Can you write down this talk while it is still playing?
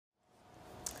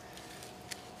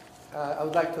I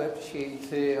would like to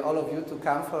appreciate all of you to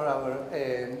come for our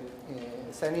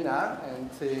seminar, and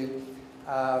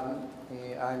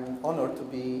I'm honored to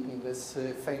be in this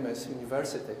famous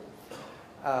university.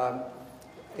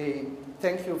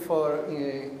 Thank you for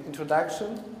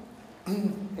introduction.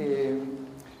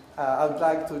 I would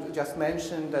like to just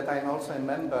mention that I'm also a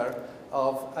member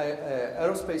of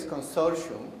aerospace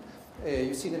consortium.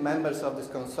 You see the members of this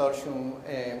consortium,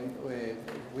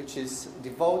 which is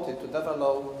devoted to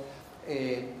develop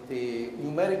the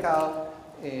numerical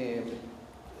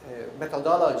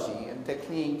methodology and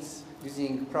techniques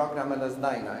using program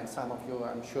LS-DYNA, and some of you,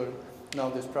 I'm sure, know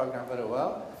this program very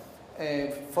well,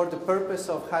 for the purpose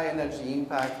of high energy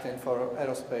impact and for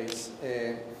aerospace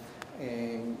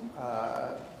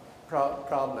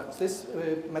problems. This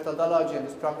methodology and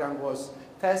this program was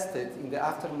tested in the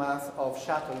aftermath of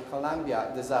Shuttle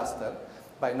Columbia disaster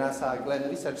by NASA Glenn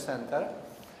Research Center,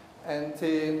 and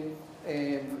in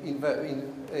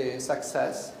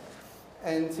success.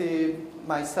 And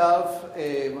myself,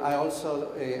 I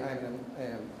also am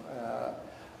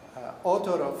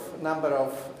author of number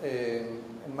of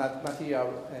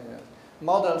material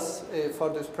models for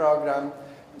this program.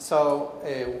 So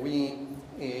we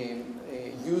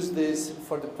use this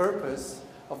for the purpose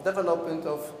of development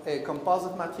of a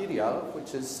composite material,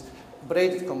 which is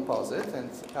braided composite, and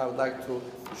I would like to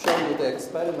show you the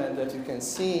experiment that you can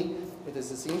see. It is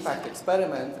this impact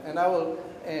experiment, and I will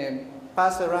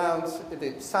pass around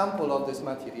the sample of this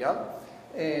material.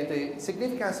 The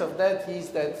significance of that is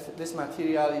that this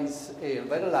material is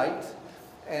very light,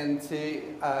 and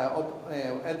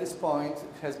at this point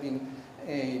has been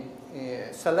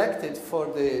selected for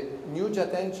the new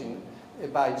jet engine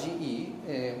by GE,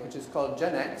 which is called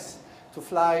Gen X, to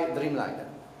fly Dreamliner.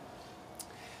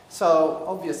 So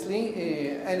obviously,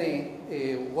 any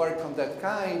work of that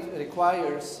kind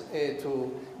requires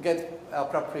to get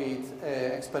appropriate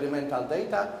experimental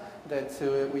data that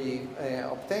we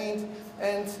obtained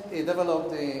and develop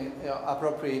the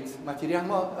appropriate material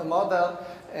model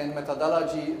and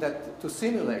methodology to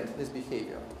simulate this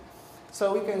behavior.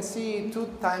 So we can see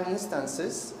two time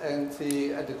instances, and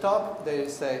at the top there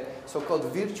is a so-called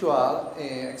virtual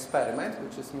experiment,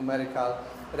 which is numerical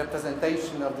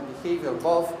representation of the behavior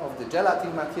both of the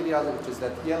gelatin material, which is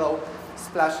that yellow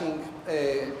splashing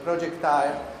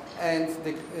projectile, and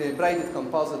the braided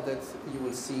composite that you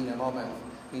will see in a moment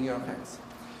in your hands.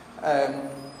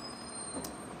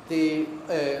 The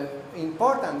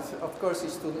important, of course,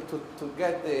 is to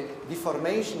get the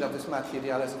deformation of this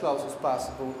material as close as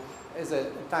possible as the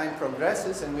time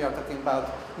progresses, and we are talking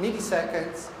about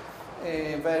milliseconds,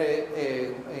 very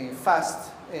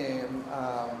fast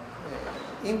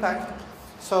impact.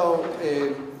 So,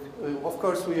 of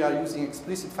course, we are using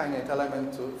explicit finite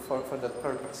element for that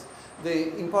purpose.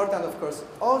 The important, of course,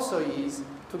 also is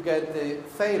to get the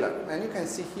failure. And you can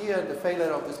see here the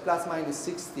failure of this plus-minus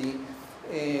 60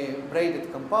 braided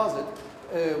composite.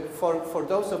 For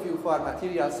those of you who are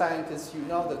material scientists, you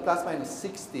know that plus-minus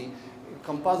 60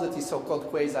 composite is so-called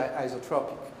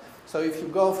quasi-isotropic. So if you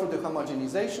go through the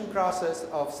homogenization process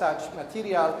of such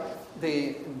material,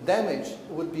 the damage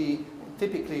would be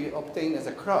typically obtained as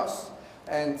a cross.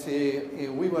 And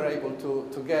we were able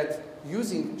to get,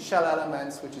 using shell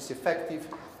elements, which is effective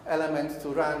element to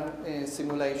run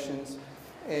simulations,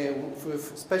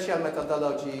 with special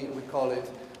methodology, we call it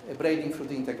braiding through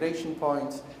the integration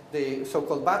points, the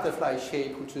so-called butterfly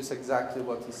shape, which is exactly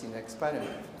what is in the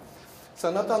experiment. So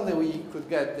not only we could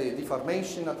get the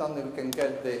deformation, not only we can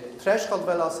get the threshold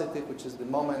velocity, which is the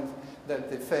moment that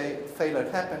the failure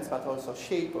happens, but also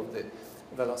shape of the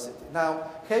velocity. Now,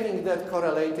 having that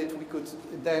correlated, we could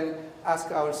then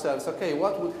ask ourselves, okay,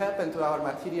 what would happen to our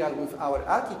material if our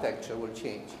architecture will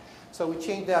change? So we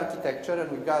changed the architecture,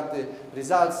 and we got the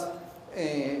results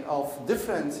of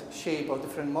different shape or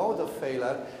different mode of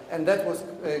failure, and that was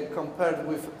compared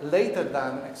with later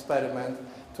done experiment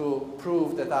to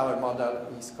prove that our model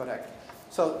is correct.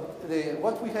 So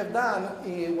what we have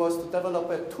done was to develop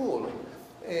a tool.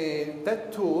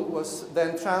 That tool was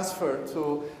then transferred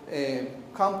to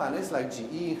companies like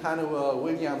GE, Honeywell,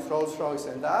 Williams, Rolls-Royce,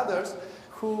 and others,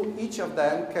 who each of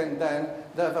them can then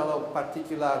develop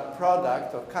particular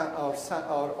product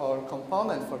or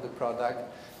component for the product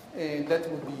that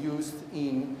would be used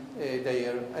in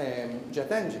their jet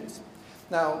engines.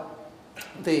 Now,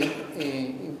 the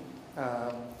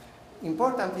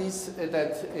important is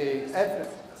that every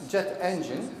jet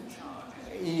engine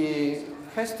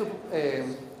has to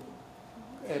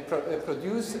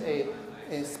produce a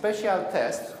special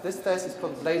test. This test is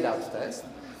called blade-out test.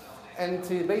 And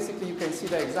basically you can see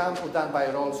the example done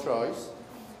by Rolls-Royce,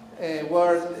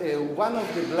 where one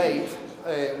of the blades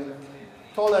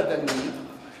taller than me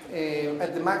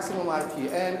at the maximum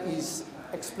RPM is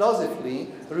explosively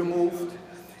removed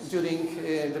during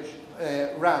the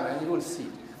run, and you will see.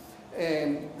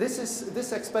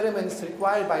 This experiment is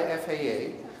required by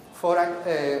FAA for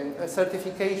a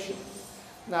certification.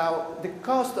 Now, the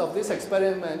cost of this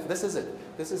experiment, this is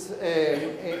it. This is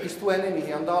 $20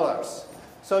 million.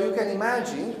 So you can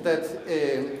imagine that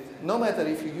no matter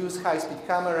if you use high-speed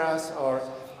cameras or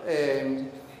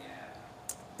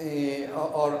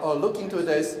look into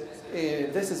this,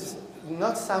 this is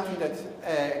not something that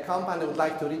a company would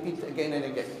like to repeat again and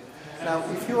again. Now,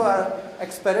 if you are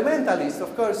experimentalist,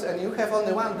 of course, and you have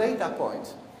only one data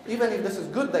point, even if this is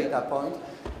good data point,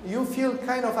 you feel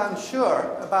kind of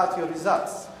unsure about your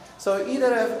results. So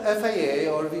either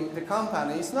FAA or the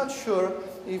company is not sure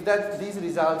if these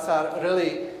results are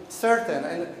really certain.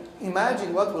 And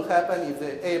imagine what will happen if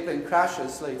the airplane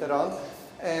crashes later on,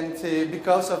 and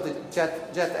because of the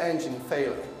jet engine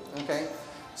failure. Okay,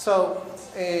 so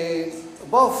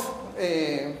both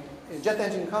jet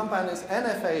engine companies and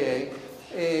FAA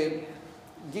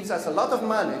gives us a lot of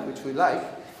money, which we like,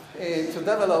 to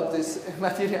develop this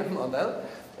material model,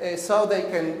 so they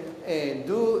can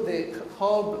do the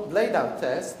whole blade-out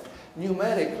test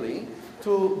numerically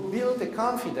to build the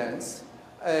confidence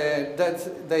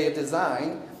that their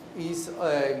design is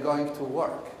going to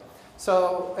work.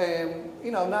 So,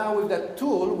 now with that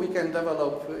tool, we can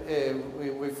develop,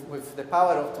 with the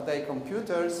power of today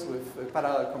computers, with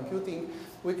parallel computing,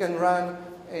 we can run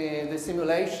the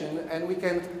simulation, and we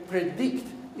can predict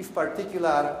if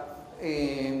particular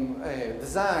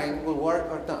design will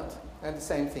work or not. And the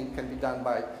same thing can be done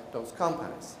by those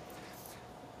companies.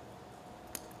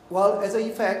 Well, as an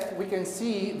effect, we can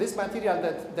see this material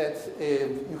that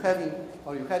you have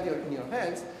in your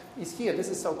hands is here. This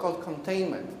is so-called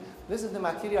containment. This is the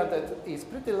material that is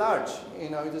pretty large.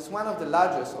 It is one of the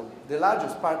largest, or the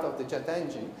largest part of the jet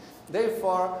engine.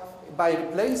 Therefore, by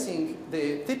replacing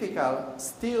the typical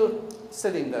steel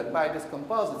cylinder by this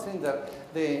composite cylinder,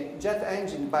 the jet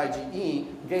engine by GE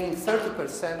gained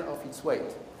 30% of its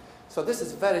weight. So this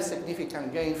is very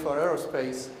significant gain for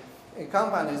aerospace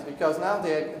companies, because now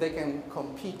they can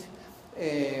compete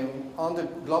on the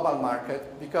global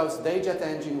market, because their jet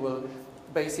engine will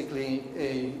basically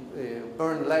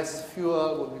burn less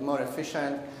fuel, will be more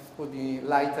efficient, will be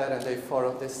lighter, and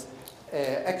therefore this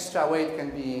extra weight can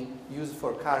be used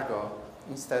for cargo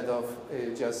instead of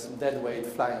just dead weight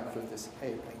flying through this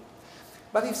airplane.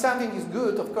 But if something is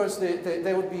good, of course,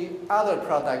 there will be other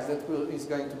products that is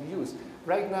going to be used.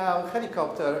 Right now,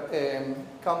 helicopter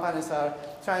companies are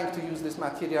trying to use this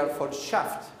material for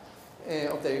shaft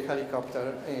of their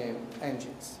helicopter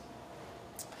engines.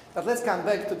 But let's come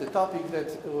back to the topic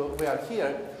that we are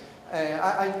here.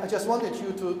 I just wanted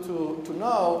you to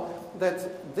know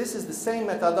that this is the same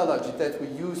methodology that we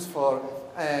use for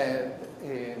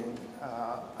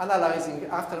analyzing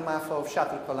aftermath of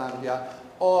Shuttle Columbia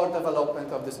or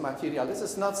development of this material. This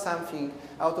is not something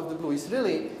out of the blue. It's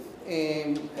really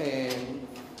a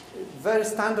very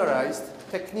standardized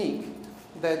technique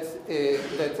that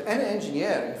any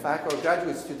engineer, in fact, or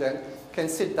graduate student can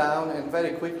sit down and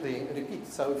very quickly repeat.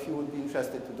 So if you would be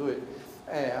interested to do it,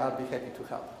 I'll be happy to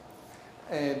help.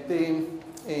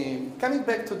 Coming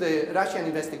back to the Russian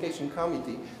Investigation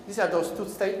Committee, these are those two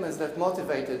statements that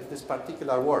motivated this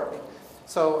particular work.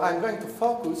 So I'm going to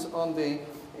focus on the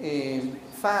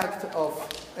fact of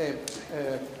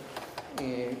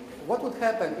what would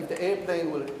happen if the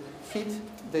airplane will hit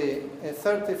the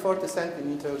 30-40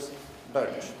 centimeters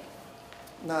birch.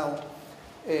 Now,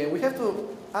 we have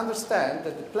to understand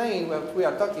that the plane that we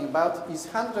are talking about is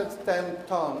 110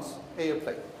 tons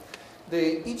airplane.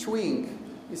 Each wing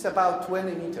is about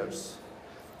 20 meters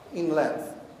in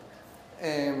length.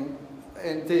 And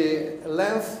the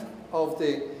length of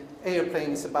the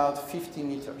airplane is about 50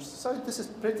 meters. So this is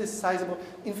pretty sizable.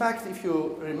 In fact, if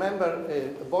you remember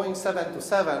Boeing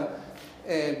 727,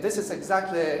 this is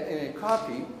exactly a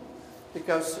copy,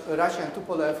 because Russian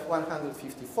Tupolev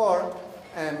 154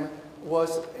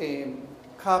 was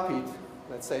copied,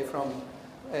 let's say, from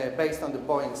based on the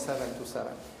Boeing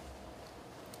 727.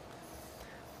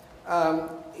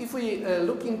 If we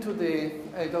look into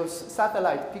those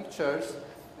satellite pictures,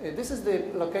 this is the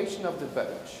location of the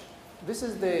birch. This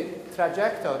is the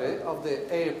trajectory of the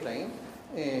airplane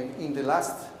in the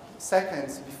last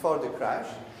seconds before the crash.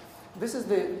 This is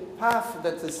the path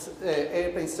that this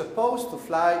airplane is supposed to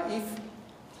fly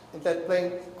if that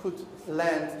plane could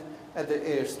land at the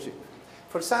airstrip.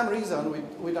 For some reason,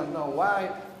 we don't know why,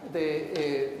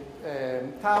 the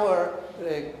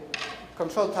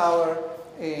control tower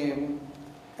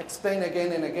explain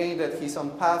again and again that he's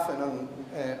on path and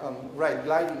on right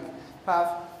gliding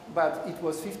path, but it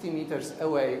was 50 meters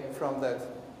away from that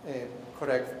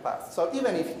correct path. So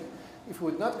even if it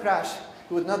would not crash,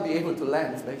 it would not be able to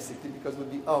land, basically, because it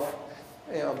would be off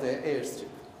of the airstrip.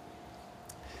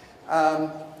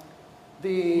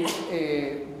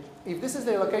 If this is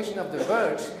the location of the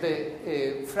birch,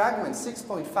 the fragment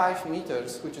 6.5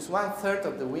 meters, which is 1/3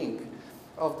 of the wing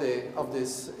of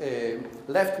this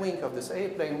left wing of this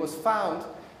airplane, was found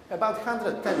about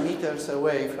 110 meters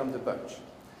away from the birch.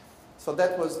 So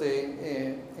that was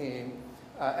the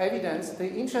evidence. The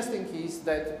interesting is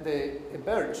that the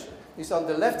birch is on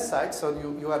the left side, so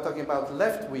you are talking about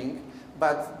left wing,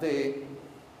 but the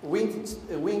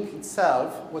wing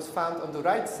itself was found on the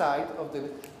right side of the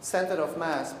center of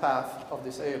mass path of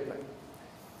this airplane.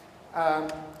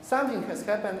 Something has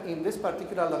happened in this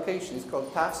particular location. It's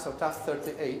called TAF, so TAF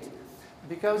 38,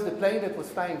 because the plane that was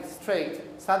flying straight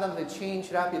suddenly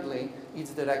changed rapidly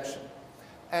its direction.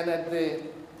 And at the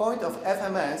point of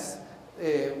FMS,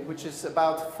 which is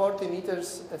about 40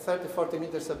 meters, 30-40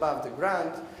 meters above the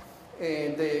ground,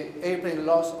 the airplane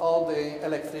lost all the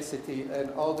electricity and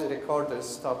all the recorders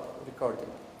stopped recording.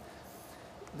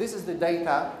 This is the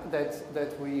data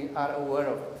that we are aware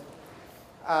of.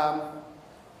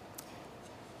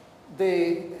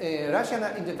 The Russian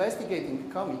investigating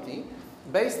committee,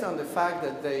 based on the fact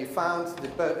that they found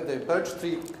the birch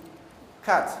tree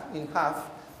cut in half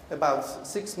about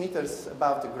 6 meters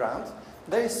above the ground,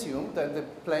 they assumed that the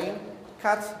plane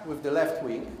cut with the left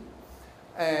wing.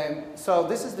 And so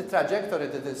this is the trajectory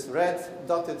that this red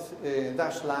dotted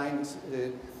dashed line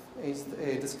is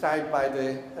described by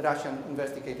the Russian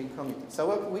investigating committee. So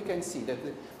what we can see that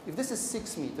if this is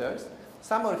 6 meters,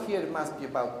 somewhere here must be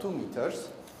about 2 meters,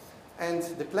 and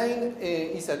the plane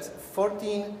is at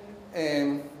 14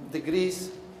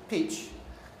 degrees pitch.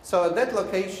 So at that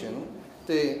location,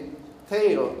 the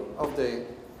tail of the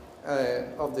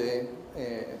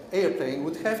airplane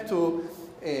would have to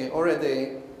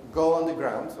already go on the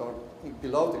ground, or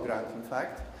below the ground, in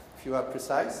fact, if you are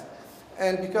precise.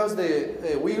 And because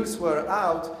the wheels were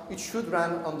out, it should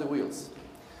run on the wheels.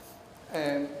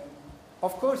 And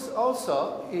of course,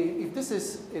 also, if this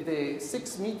is the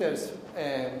 6 meters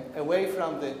away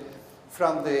from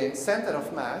the center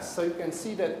of mass, so you can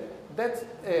see that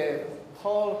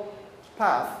whole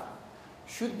path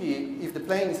should be, if the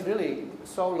plane is really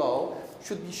so low,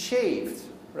 should be shaved,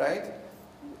 right?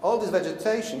 All this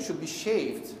vegetation should be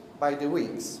shaved by the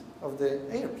wings of the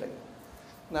airplane.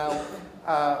 Now,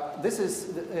 this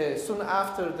is soon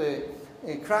after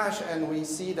the crash, and we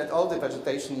see that all the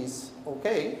vegetation is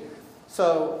okay.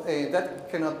 So that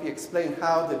cannot be explained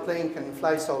how the plane can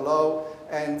fly so low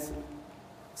and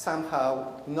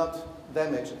somehow not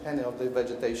damage any of the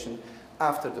vegetation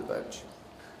after the birch.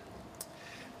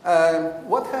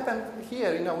 What happened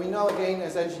here? We know again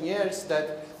as engineers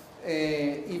that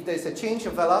if there's a change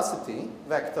of velocity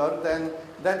vector, then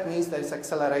that means there's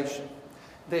acceleration.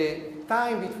 The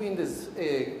time between this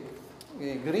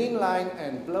green line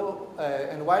and blue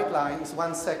and white line is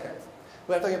 1 second.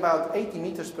 We're talking about 80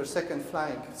 meters per second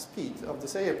flying speed of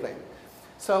this airplane.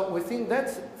 So within that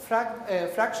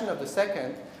fraction of the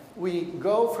second, we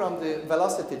go from the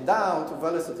velocity down to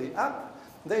velocity up.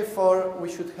 Therefore, we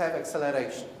should have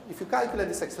acceleration. If you calculate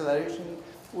this acceleration,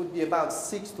 it would be about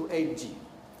 6 to 8 g.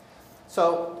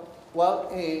 So, well,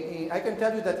 I can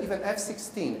tell you that even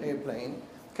F-16 airplane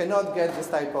cannot get this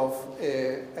type of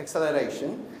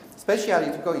acceleration,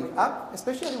 especially to going up,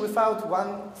 especially without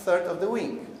 1/3 of the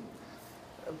wing.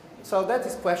 So that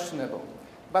is questionable.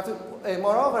 But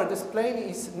moreover, this plane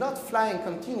is not flying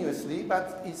continuously,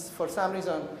 but is for some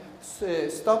reason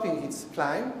stopping its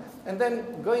climb and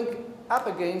then going up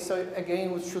again. So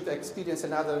again, we should experience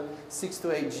another 6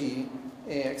 to 8 g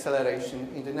acceleration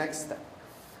in the next step.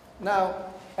 Now,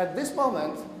 at this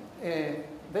moment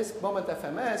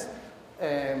FMS,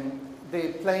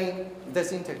 the plane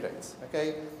disintegrates.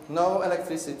 Okay, no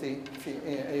electricity,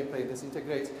 airplane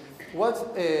disintegrates.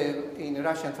 What in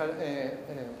Russian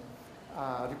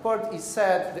report is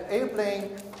said, the airplane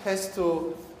has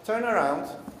to turn around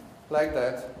like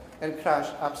that and crash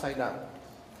upside down.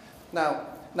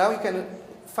 Now we can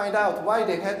find out why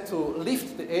they had to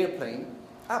lift the airplane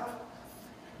up,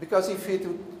 because if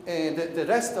the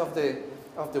rest of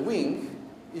the wing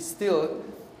is still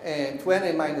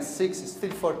 20 minus 6 is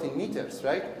still 14 meters,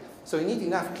 right? So you need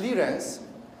enough clearance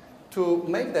to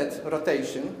make that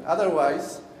rotation.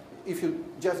 Otherwise, if you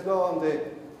just go on the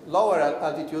lower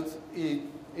altitude,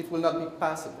 it will not be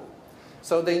possible.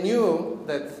 So they knew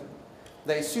that,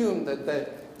 they assumed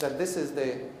that this is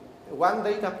the one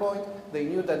data point. They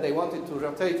knew that they wanted to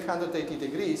rotate 180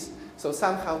 degrees, so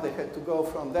somehow they had to go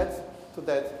from that to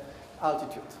that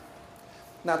altitude.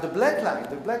 Now the black line,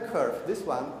 the black curve, this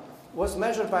one, was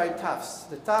measured by TAFs.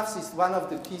 The TAFs is one of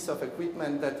the pieces of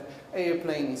equipment that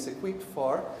airplane is equipped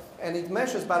for, and it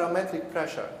measures barometric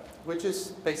pressure, which is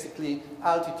basically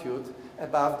altitude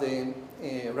above the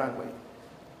runway.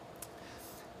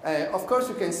 Of course,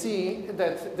 you can see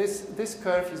that this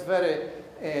curve is very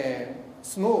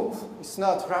smooth. It's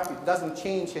not rapid. It doesn't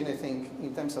change anything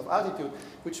in terms of altitude,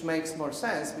 which makes more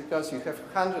sense because you have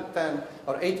 110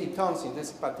 or 80 tons in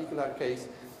this particular case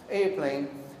airplane,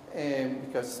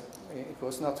 because it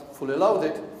was not fully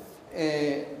loaded,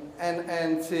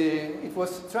 and it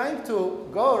was trying to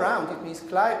go around. It means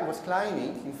it was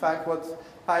climbing. In fact, what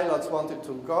pilots wanted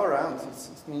to go around,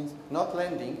 it means not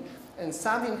landing, and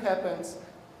something happens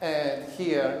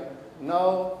here,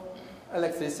 no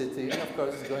electricity, and of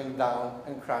course it's going down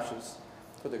and crashes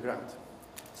to the ground.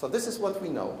 So this is what we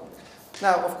know.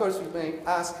 Now, of course, we may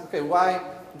ask, okay, why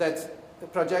that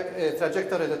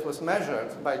trajectory that was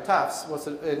measured by TAFs was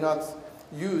not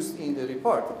used in the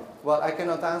report? Well, I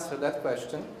cannot answer that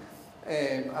question.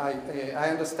 I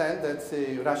understand that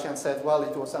the Russians said, well,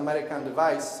 it was American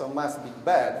device, so must be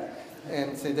bad,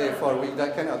 and therefore we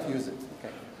cannot use it.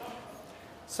 Okay.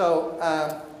 So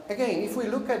again, if we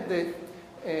look at the,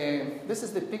 this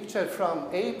is the picture from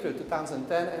April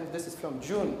 2010, and this is from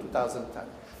June 2010,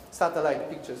 satellite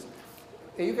pictures.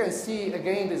 You can see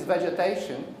again this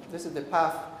vegetation. This is the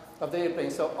path of the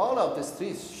airplane. So all of these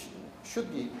trees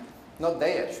should be not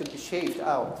there, should be shaved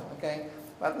out. Okay,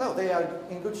 but no, they are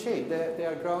in good shape. They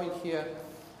are growing here,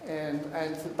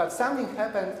 but something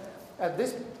happened at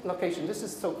this location. This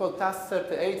is so-called task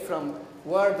 38, from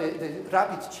where the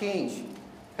rapid change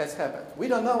has happened. We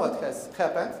don't know what has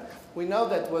happened. We know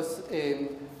that was an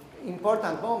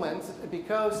important moment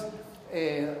because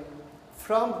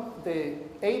from the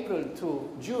April to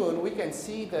June, we can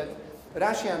see that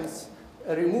Russians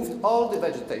removed all the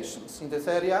vegetations in this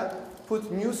area,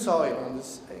 put new soil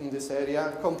in this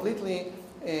area, completely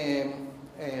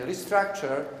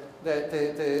restructure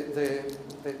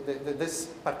this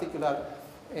particular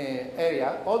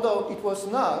area, although it was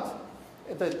not,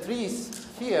 the trees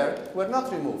here were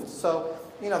not removed. So,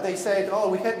 you know, they said, oh,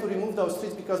 we had to remove those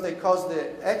trees because they caused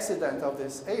the accident of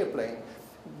this airplane.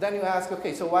 Then you ask,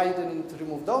 okay, so why didn't you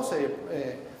remove those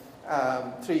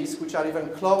trees, which are even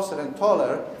closer and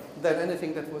taller than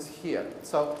anything that was here?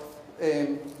 So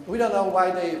we don't know why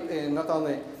they not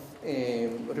only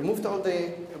removed all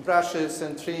the brushes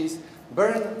and trees,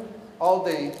 burned all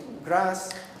the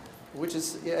grass, which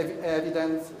is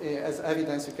evident, as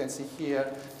evidence you can see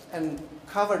here, and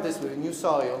covered this with new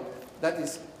soil. That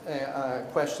is a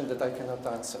question that I cannot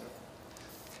answer.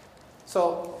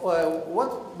 So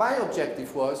what my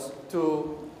objective was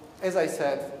to, as I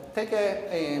said, take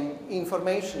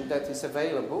information that is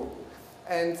available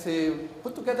and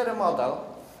put together a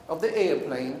model of the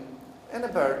airplane and a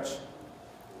birch,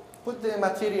 put the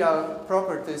material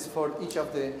properties for each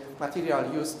of the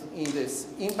material used in this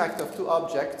impact of two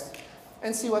objects,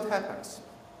 and see what happens.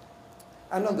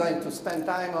 I'm not going to spend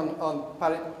time on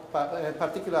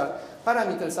particular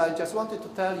parameters. I just wanted to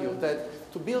tell you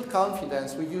that to build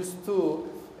confidence, we use two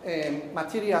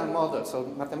material models, so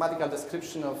mathematical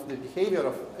description of the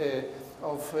behavior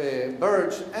of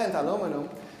birch and aluminum.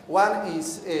 One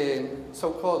is a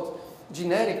so-called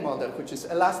generic model, which is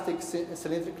elastic,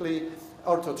 cylindrically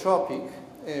orthotropic,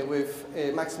 with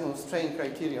a maximum strain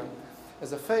criterion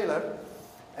as a failure.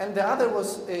 And the other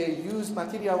was used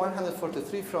material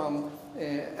 143 from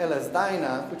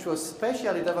LS-DYNA, which was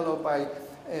specially developed by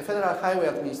Federal Highway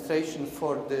Administration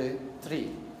for the tree.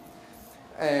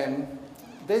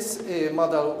 This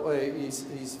model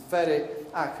is very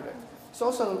accurate. It's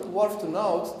also worth to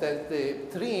note that the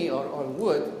tree or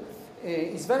wood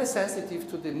is very sensitive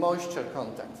to the moisture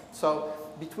content. So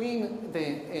between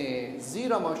the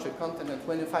 0 moisture content and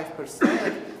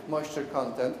 25% moisture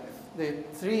content, the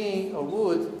tree or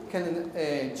wood can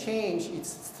change its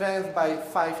strength by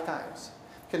 5 times.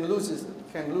 Can lose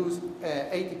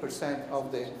 80%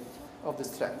 of the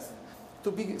strength.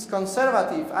 To be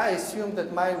conservative, I assume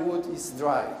that my wood is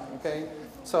dry. Okay,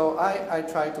 so I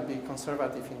try to be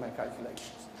conservative in my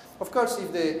calculations. Of course,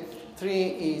 if the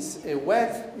tree is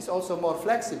wet, it's also more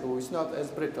flexible. It's not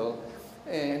as brittle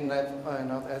and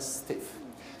not as stiff.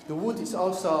 The wood is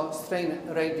also strain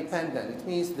rate dependent. It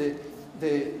means the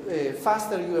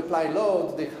faster you apply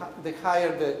load, the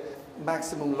higher the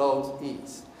maximum load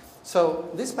is. So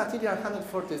this material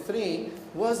 143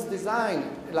 was designed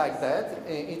like that.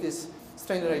 It is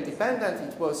strain rate dependent.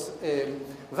 It was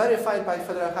verified by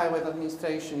Federal Highway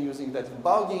Administration using that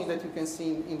bogging that you can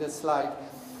see in the slide,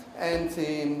 and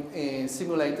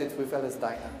simulated with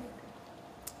LS-DYNA.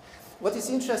 What is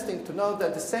interesting to note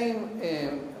that the same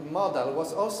model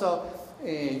was also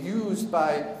used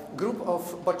by a group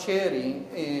of boccieri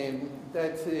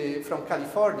from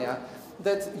California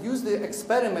that used the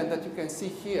experiment that you can see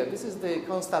here. This is the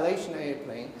Constellation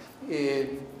airplane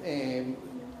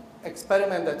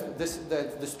experiment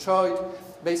that destroyed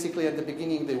basically at the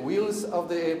beginning the wheels of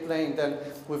the airplane. Then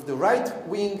with the right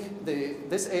wing,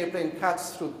 this airplane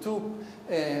cuts through two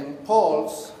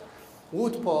poles,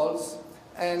 wood poles,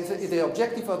 and the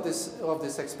objective of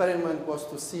this experiment was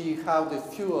to see how the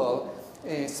fuel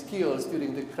spills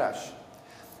during the crash.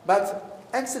 But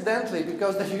accidentally,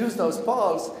 because they use those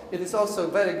poles, it is also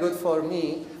very good for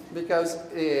me because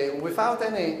without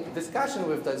any discussion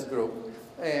with this group,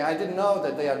 I didn't know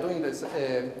that they are doing this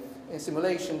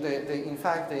simulation. In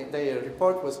fact, their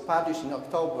report was published in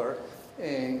October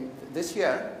this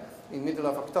year, in middle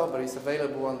of October. It's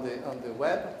available on the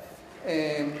web.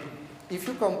 If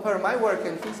you compare my work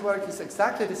and his work, it's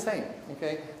exactly the same.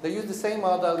 Okay, they use the same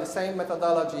model, the same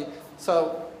methodology.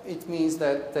 So it means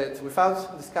that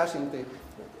without discussing the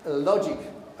logic,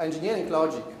 engineering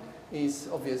logic, is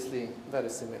obviously very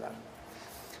similar.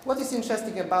 What is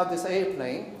interesting about this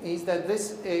airplane is that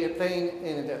this airplane,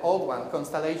 in the old one,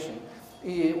 Constellation,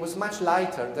 it was much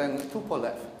lighter than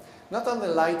Tupolev. Not only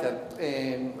lighter,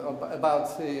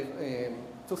 about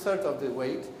 2/3 of the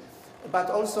weight,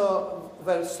 but also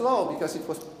very slow because it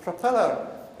was propeller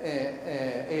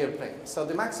airplane. So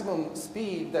the maximum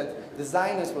speed that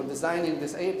designers were designing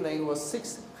this airplane was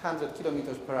 600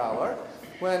 kilometers per hour,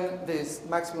 when this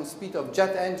maximum speed of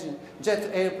jet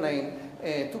airplane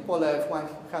Tupolev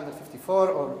 154,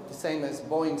 or the same as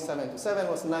Boeing 727,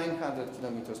 was 900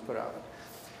 kilometers per hour.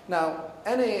 Now,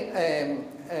 any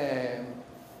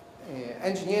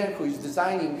engineer who is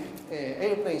designing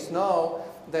airplanes know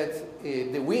that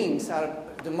the wings are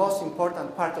the most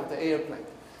important part of the airplane,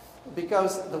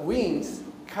 because the wings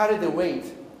carry the weight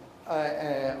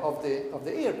of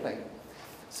the airplane.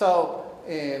 So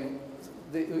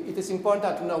it is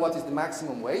important to know what is the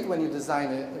maximum weight when you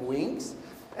design wings.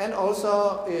 And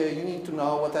also, you need to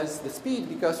know what is the speed,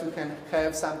 because you can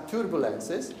have some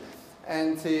turbulences,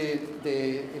 and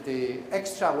the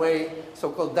extra weight,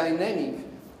 so-called dynamic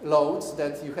loads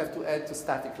that you have to add to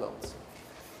static loads.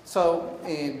 So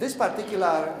this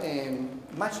particular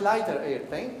much lighter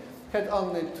airplane had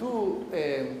only two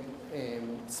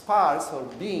spars or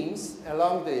beams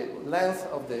along the length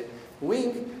of the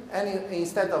wing, and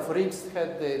instead of ribs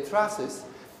had the trusses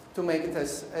to make it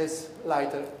as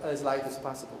light as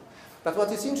possible. But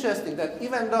what is interesting that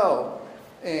even though,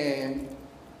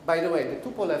 by the way, the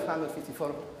Tupolev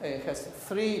 154 has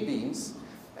 3 beams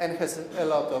and has a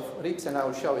lot of ribs, and I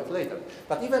will show it later.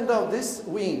 But even though this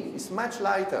wing is much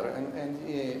lighter,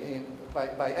 and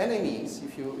by any means,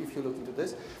 if you look into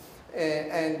this,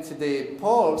 and the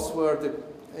poles were the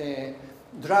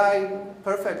dry,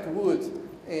 perfect wood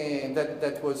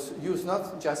that was used,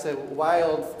 not just a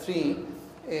wild tree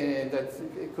that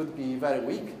could be very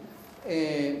weak.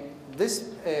 This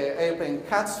airplane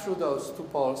cuts through those 2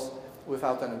 poles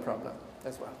without any problem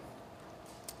as well.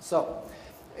 So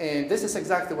this is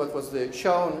exactly what was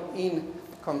shown in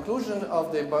conclusion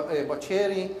of the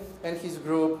Boccieri and his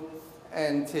group,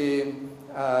 and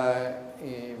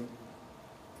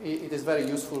it is very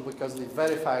useful because it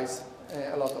verifies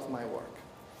a lot of my work.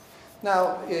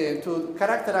 Now, to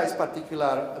characterize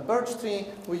particular birch tree,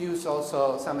 we use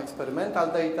also some experimental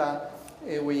data.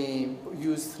 We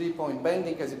use 3-point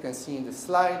bending, as you can see in the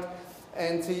slide.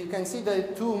 And you can see the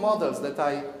 2 models that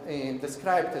I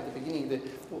described at the beginning. The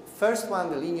first one,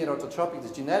 the linear orthotropic,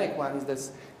 the generic one, is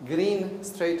this green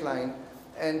straight line.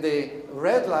 And the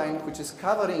red line, which is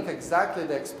covering exactly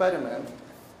the experiment,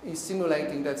 is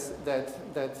simulating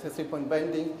that 3-point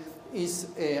bending, is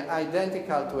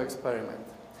identical to experiment.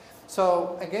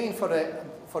 So again,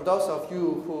 for those of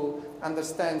you who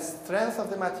understand strength of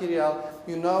the material,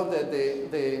 you know that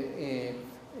the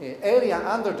area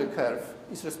under the curve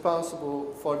is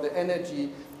responsible for the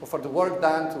energy or for the work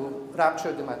done to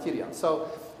rupture the material. So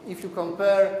if you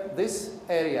compare this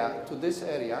area to this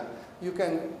area, you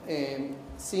can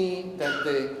see that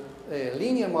the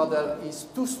linear model is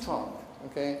too strong.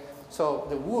 Okay? So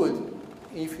the wood,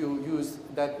 if you use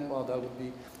that model, would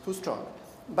be too strong.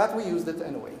 But we used it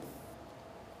anyway.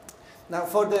 Now,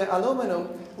 for the aluminum,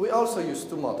 we also use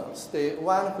 2 models. The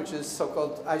one which is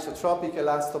so-called isotropic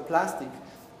elastoplastic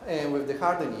with the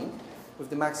hardening, with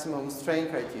the maximum strain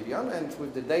criterion, and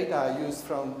with the data used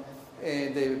from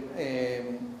the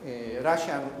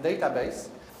Russian database.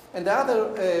 And the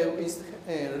other is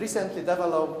recently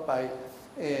developed by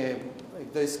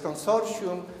this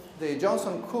consortium, the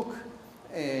Johnson-Cook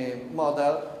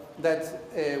model,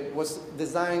 that was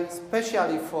designed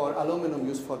specially for aluminum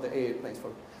use for the airplanes,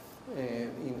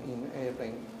 in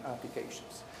airplane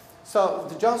applications. So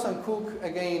the Johnson-Cook,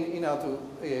 again,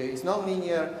 is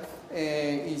nonlinear,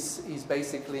 is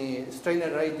basically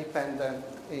strainer rate dependent,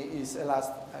 is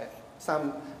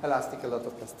some elastic, a lot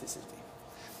of plasticity.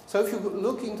 So if you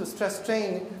look into stress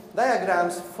strain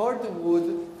diagrams for the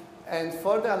wood and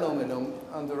for the aluminum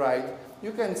on the right,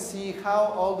 you can see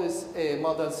how all these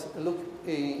models look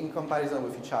in comparison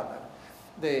with each other.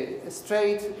 The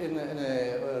straight in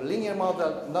a linear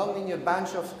model, non-linear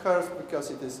bunch of curves, because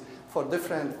it is for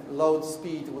different load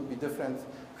speed would be different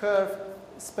curve,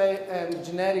 and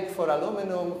generic for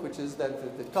aluminum, which is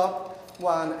the top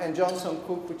one, and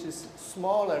Johnson-Cook, which is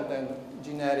smaller than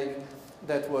generic,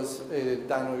 that was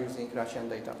done using Russian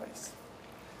database.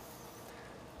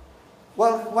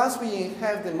 Well, once we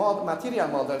have the material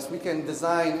models, we can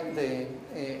design the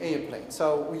airplane.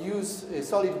 So we use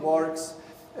SolidWorks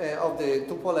of the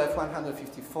Tupolev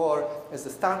 154 as the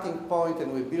starting point,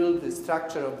 and we build the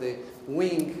structure of the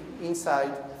wing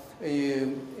inside.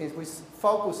 We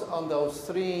focus on those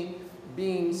three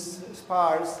beams,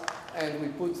 spars, and we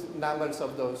put numbers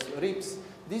of those ribs.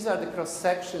 These are the cross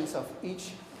sections of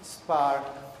each spar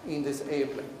in this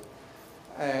airplane.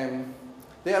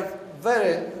 They are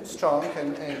very strong,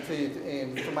 and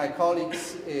to my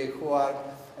colleagues who are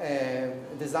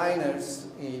designers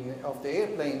of the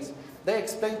airplanes, they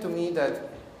explained to me that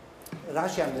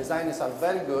Russian designers are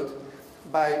very good,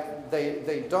 but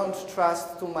they don't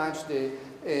trust too much the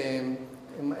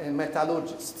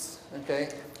metallurgists. Okay,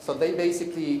 so they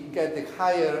basically get the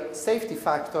higher safety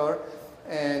factor,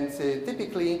 and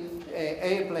typically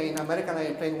American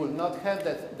airplane will not have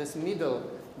this middle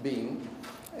beam.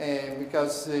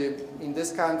 Because in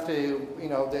this country,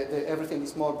 everything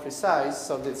is more precise,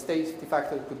 so the safety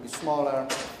factor could be smaller,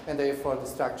 and therefore the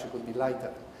structure could be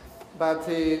lighter. But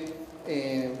they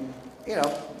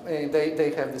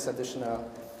have this additional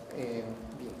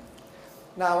beam.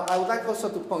 Now, I would like also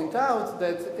to point out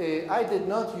that I did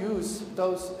not use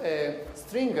those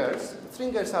stringers.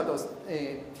 Stringers are those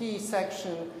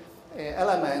T-section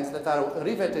elements that are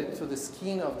riveted to the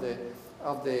skin of the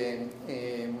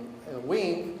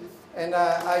wing, and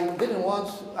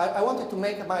I wanted to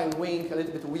make my wing a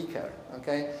little bit weaker,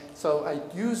 okay? So I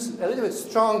used a little bit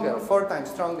stronger, 4 times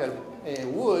stronger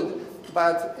wood,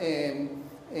 but a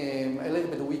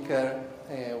little bit weaker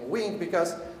wing,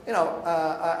 because,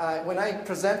 when I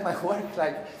present my work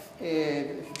like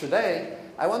today,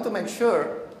 I want to make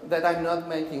sure that I'm not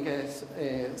making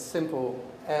a simple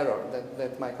error,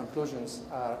 that my conclusions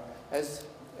are as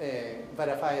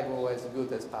verifiable, as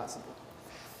good as possible.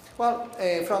 Well,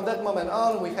 from that moment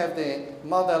on, we have the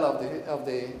model of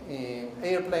the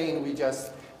airplane. We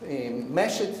just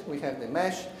mesh it. We have the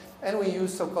mesh, and we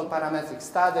use so-called parametric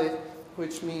studies,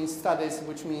 which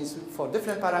means for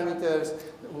different parameters,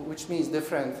 which means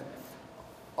different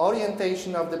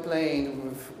orientation of the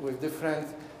plane with different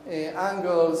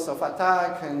angles of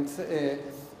attack and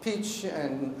pitch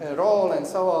and roll and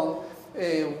so on.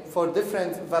 For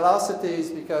different velocities,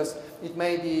 because it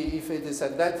may be if it is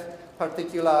at that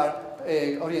particular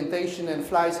orientation and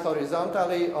flies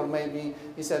horizontally, or maybe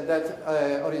it's at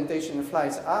that orientation and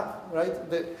flies up, right?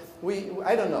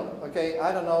 I don't know, okay?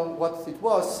 I don't know what it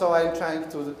was, so I'm trying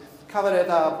to cover it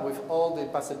up with all the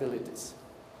possibilities.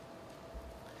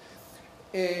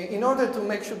 In order to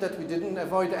make sure that we didn't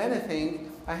avoid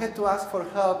anything, I had to ask for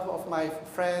help of my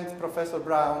friend, Professor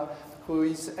Brown, who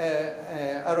is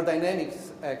an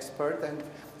aerodynamics expert, and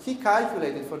he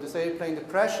calculated for this airplane the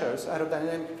pressures,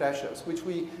 aerodynamic pressures, which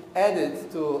we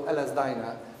added to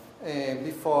LS-Dyna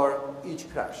before each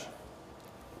crash.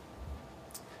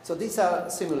 So these are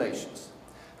simulations.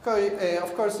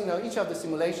 Of course, each of the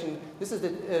simulation, this is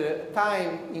the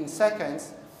time in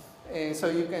seconds, so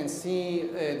you can see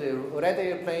the red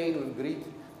airplane with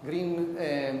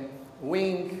green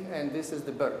wing, and this is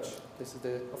the birch. This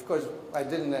is of course, I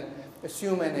didn't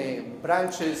assume any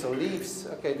branches or leaves.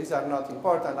 Okay, these are not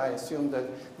important. I assume that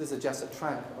this is just a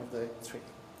trunk of the tree.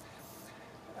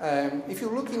 If you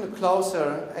look in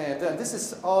closer, and this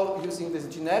is all using these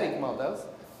generic models,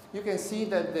 you can see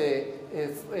that the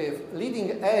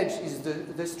leading edge is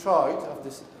destroyed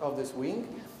of this wing,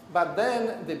 but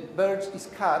then the birch is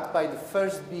cut by the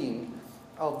first beam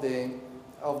of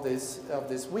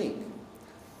this wing.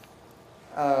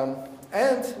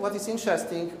 And what is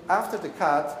interesting, after the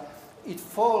cut, it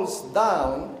falls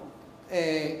down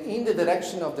in the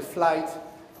direction of the flight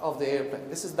of the airplane.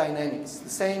 This is dynamics. The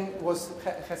same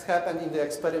has happened in the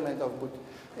experiment of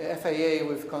FAA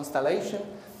with Constellation.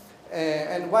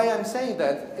 And why I'm saying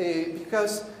that?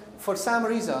 Because for some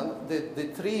reason, the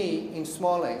tree in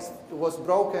Smolensk was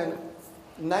broken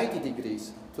 90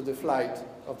 degrees to the flight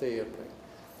of the airplane.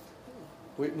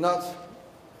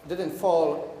 Didn't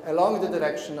fall along the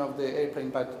direction of the airplane,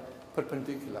 but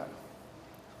perpendicular.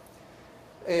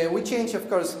 We changed, of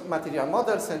course, material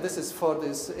models, and this is for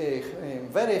this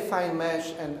very fine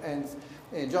mesh and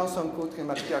Johnson-Kutkin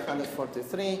material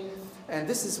 143. And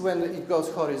this is when it goes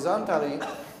horizontally.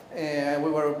 We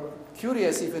were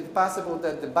curious if it's possible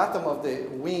that the bottom of the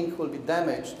wing will be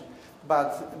damaged,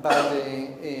 but by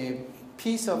the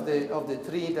piece of the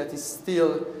tree that is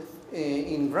still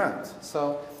in front.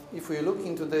 So if we look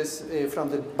into this from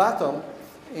the bottom,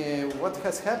 what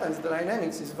has happened, the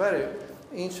dynamics is very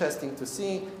interesting to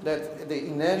see that the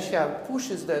inertia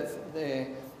pushes that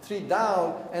tree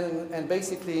down, and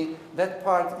basically that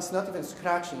part is not even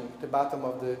scratching the bottom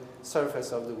of the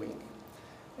surface of the wing.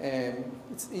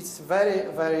 It's very,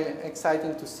 very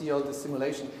exciting to see all the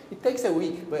simulation. It takes a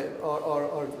week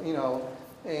or you know,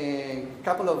 a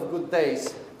couple of good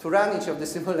days to run each of the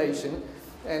simulation.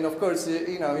 And of course,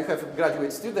 you know, you have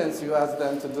graduate students, you ask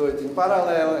them to do it in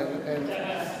parallel,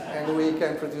 and we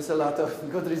can produce a lot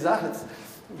of good results.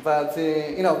 But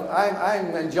you know,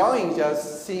 I'm enjoying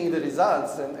just seeing the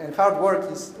results, and hard work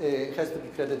has to be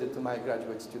credited to my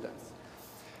graduate students.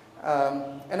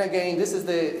 And again, this is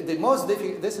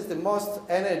the most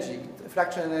energy,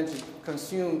 fractional energy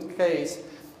consumed case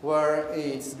where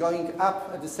it's going up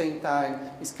at the same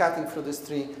time, it's cutting through this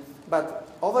tree. But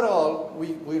overall,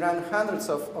 we ran hundreds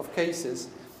of cases.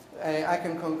 I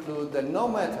can conclude that no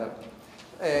matter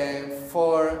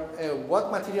for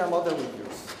what material model we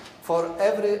use, for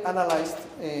every analyzed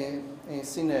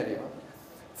scenario,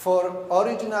 for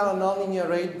original or nonlinear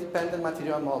rate-dependent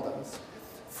material models,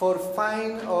 for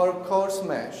fine or coarse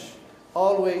mesh,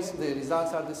 always the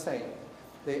results are the same.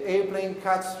 The airplane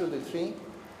cuts through the tree.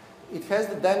 It has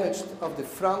the damage of the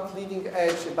front leading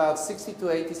edge about 60 to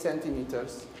 80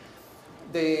 centimeters.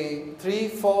 The tree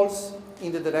falls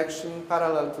in the direction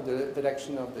parallel to the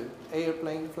direction of the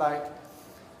airplane flight,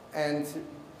 and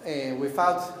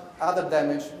without other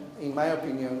damage, in my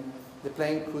opinion, the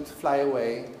plane could fly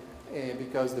away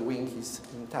because the wing is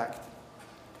intact.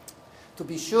 To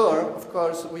be sure, of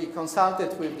course, we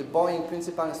consulted with the Boeing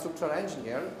principal and structural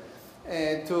engineer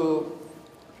to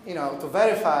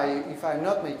verify if I'm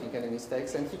not making any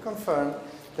mistakes, and he confirmed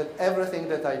that everything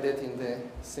that I did in the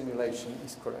simulation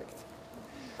is correct.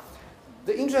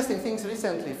 The interesting things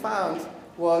recently found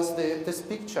was this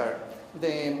picture.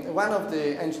 One of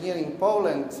the engineers in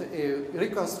Poland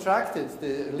reconstructed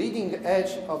the leading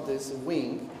edge of this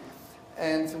wing,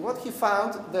 and what he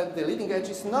found that the leading edge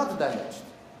is not damaged.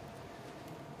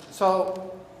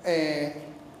 So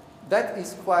that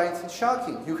is quite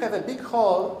shocking. You have a big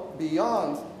hole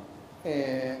beyond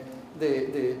the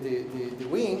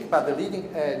wing, but the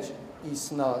leading edge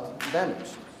is not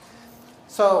damaged.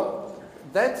 So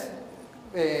that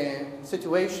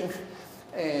situation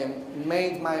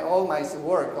made all my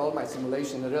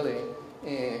simulation really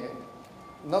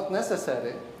not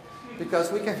necessary,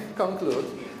 because we can conclude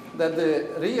that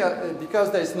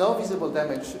because there is no visible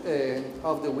damage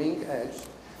of the wing edge,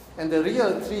 and the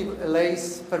real tree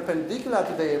lays perpendicular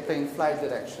to the airplane flight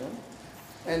direction,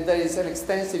 and there is an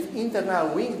extensive internal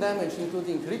wing damage,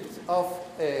 including ripped-off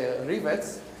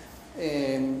rivets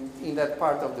in that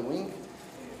part of the wing,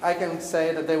 I can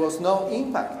say that there was no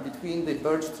impact between the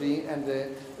birch tree and the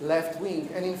left wing.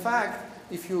 And in fact,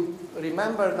 if you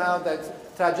remember now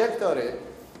that trajectory,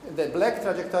 the black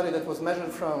trajectory that was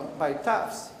measured by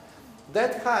Tufts,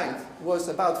 that height was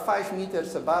about 5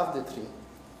 meters above the tree.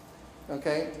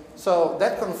 Okay? So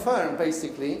that confirmed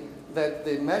basically that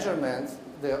the measurement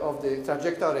of the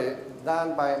trajectory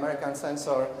done by American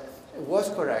sensor was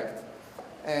correct,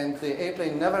 and the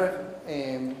airplane never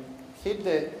hit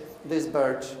this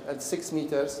birch at 6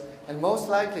 meters, and most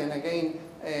likely, and again,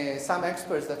 some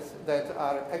experts that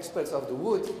are experts of the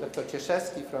wood, Dr.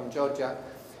 Cieszewski from Georgia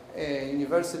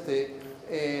University,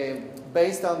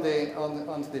 based on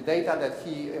the data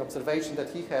observation that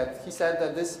he had, he said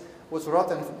that this was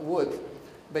rotten wood,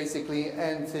 basically,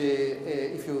 and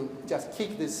if you just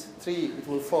kick this tree, it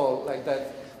will fall like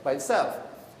that by itself.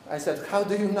 I said, how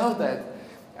do you know that?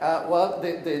 Well,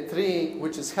 the tree,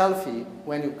 which is healthy,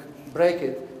 when you break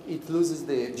it, it loses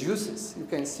the juices. You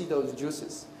can see those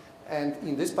juices. And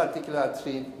in this particular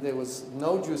tree, there was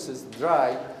no juices,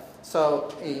 dry. So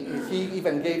he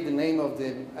even gave the name of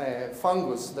the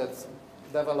fungus that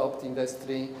developed in this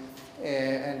tree,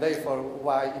 and therefore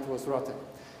why it was rotten.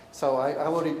 So I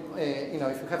would,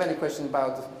 if you have any question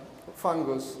about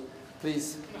fungus,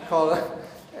 please call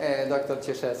Dr.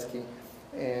 Cieszewski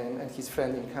and his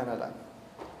friend in Canada.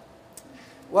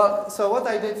 Well, so what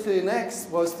I did next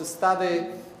was to study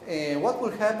what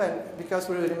will happen, because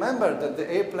we remember that the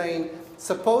airplane is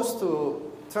supposed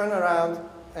to turn around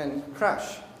and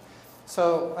crash.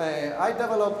 So I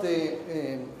developed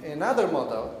another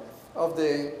model of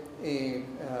the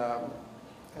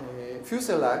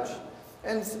fuselage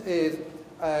and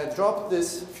dropped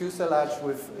this fuselage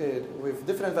with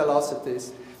different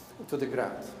velocities to the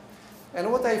ground. And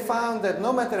what I found that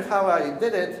no matter how I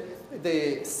did it,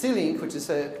 the ceiling, which is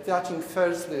touching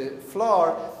first the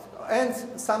floor, and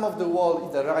some of the wall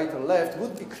either right or left,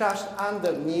 would be crushed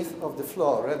underneath of the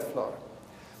floor, red floor.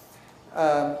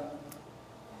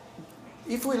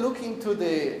 If we look into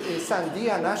the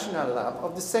Sandia National Lab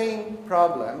of the same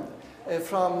problem,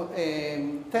 from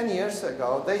 10 years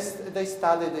ago, they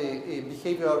studied the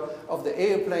behavior of the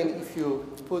airplane if you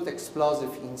put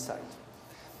explosive inside.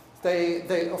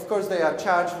 Of course, they are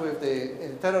charged with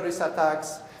the terrorist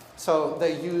attacks, so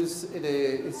they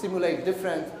simulate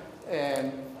different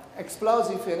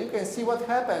explosives, and you can see what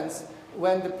happens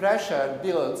when the pressure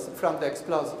builds from the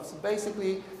explosives.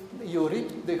 Basically, you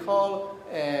rip the whole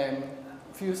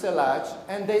fuselage,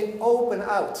 and they open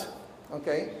out,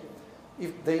 okay?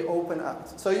 If they open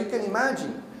out. So you can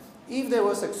imagine, if there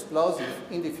was explosive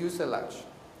in the fuselage,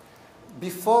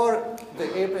 before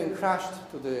the airplane crashed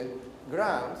to the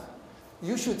ground,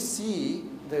 you should see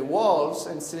the walls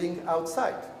and ceiling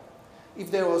outside. If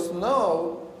there was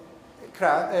no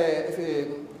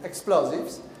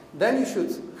explosives, then you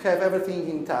should have everything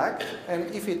intact,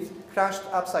 and if it crashed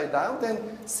upside down,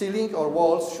 then ceiling or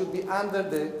walls should be under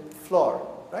the floor,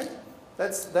 right?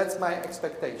 That's my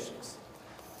expectations.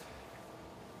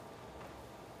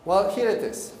 Well, here it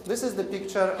is. This is the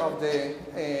picture of the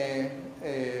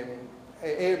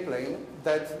airplane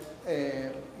that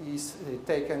is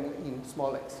taken in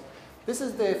Smolensk. This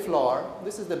is the floor,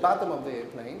 this is the bottom of the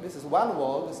airplane, this is one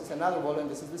wall, this is another wall, and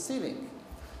this is the ceiling.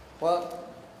 Well,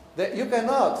 you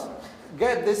cannot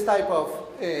get this type of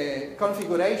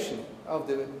configuration of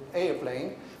the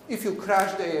airplane if you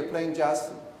crash the airplane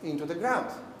just into the ground.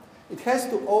 It has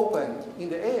to open in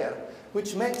the air,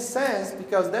 which makes sense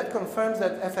because that confirms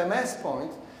that FMS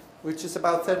point, which is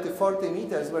about 30-40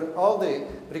 meters, when all the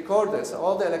recorders,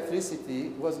 all the electricity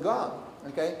was gone,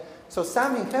 okay? So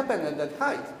something happened at that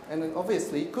height, and then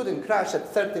obviously it couldn't crash at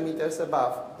 30 meters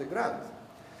above the ground.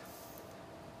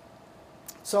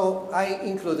 So I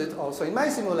included also in my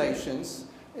simulations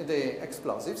the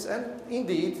explosives, and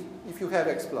indeed, if you have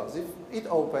explosive, it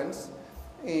opens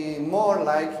more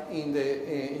like in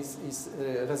the,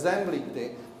 resembling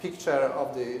the picture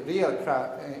of the real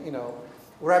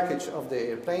wreckage of the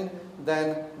airplane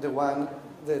than the one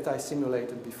that I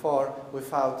simulated before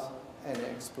without any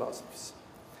explosives.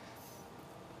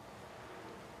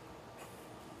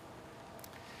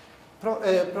 One of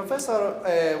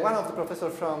the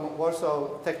professors from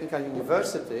Warsaw Technical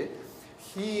University,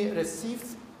 he received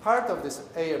part of this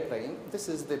airplane. This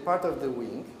is the part of the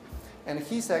wing, and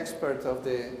he's expert of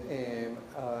the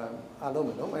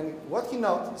aluminum. And what he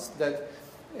noticed that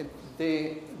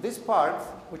this part,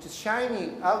 which is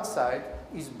shiny outside,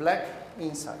 is black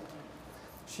inside.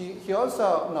 He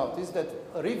also noticed that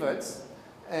rivets,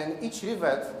 and each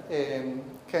rivet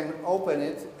can open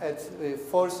it at a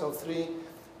force of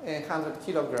 300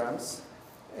 kilograms.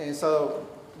 And so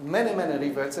many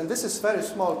rivets, and this is a very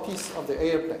small piece of the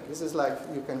airplane. This is like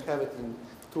you can have it in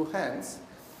 2 hands.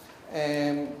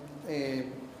 And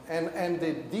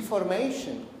the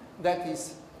deformation that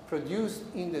is produced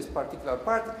in this particular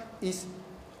part is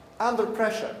under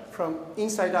pressure from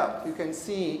inside out. You can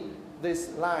see these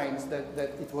lines that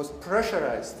it was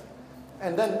pressurized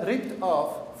and then ripped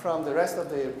off from the rest of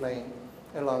the airplane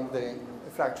along the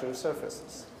fractured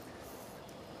surfaces.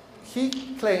 He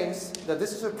claims that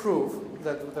this is a proof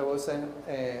that there was an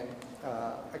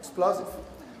explosive,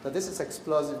 that this is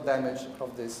explosive damage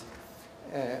of this,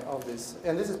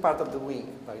 and this is part of the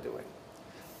wing, by the way.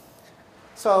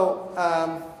 So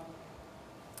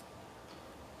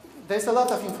there's a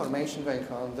lot of information going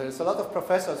on. There's a lot of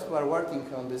professors who are working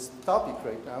on this topic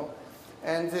right now,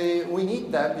 and we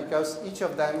need that because each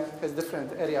of them has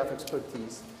different area of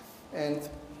expertise. And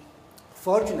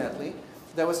fortunately,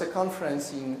 there was a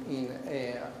conference in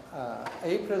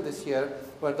April this year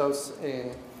where those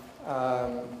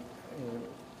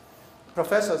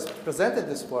professors presented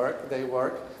this work, their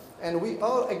work, and we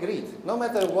all agreed, no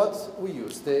matter what we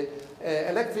use. The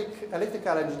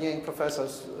electrical engineering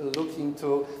professors look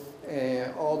into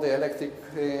all the electric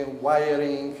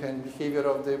wiring and behavior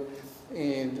of the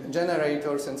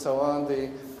generators and so on.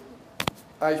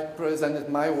 I presented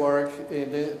my work,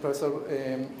 Professor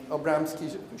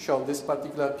Obramski showed this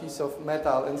particular piece of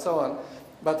metal and so on.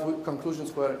 but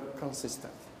conclusions were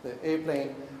consistent. The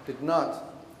airplane did not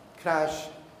crash,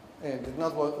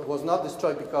 was not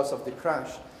destroyed because of the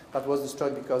crash, but was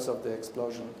destroyed because of the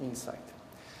explosion inside.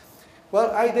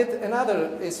 Well, I did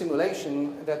another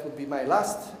simulation. That would be my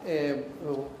last.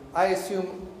 I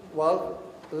assume, well,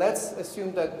 let's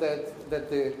assume that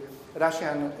the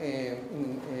Russian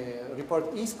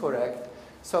report is correct.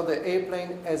 So the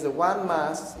airplane, as a one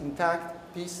mass,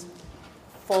 intact piece,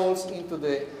 falls into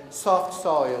the soft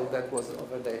soil that was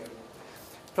over there.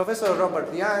 Professor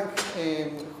Robert Young,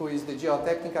 who is the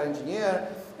geotechnical engineer,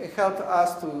 helped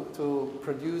us to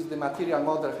produce the material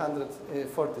model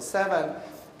 147,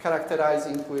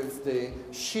 characterizing with the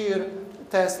shear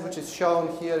test, which is shown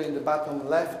here in the bottom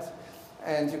left.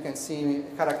 And you can see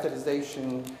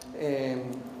characterization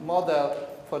model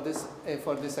for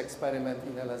this experiment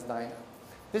in LS Dyna.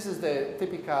 This is the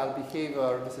typical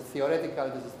behavior, this is theoretical,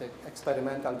 this is the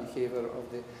experimental behavior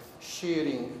of the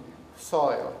shearing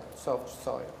soil, soft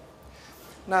soil.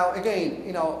 Now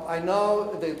again, I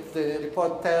know that the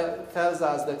report tells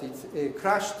us that it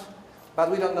crashed, but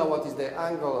we don't know what is the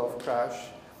angle of crash.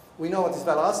 We know what is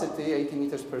velocity, 80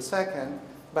 meters per second,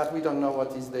 but we don't know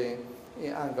what is the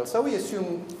angle. So we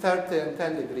assume 30 and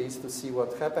 10 degrees to see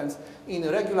what happens in a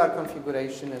regular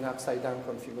configuration and upside down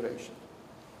configuration.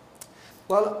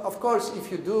 Well, of course,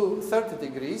 if you do 30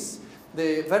 degrees,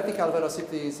 the vertical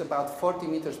velocity is about 40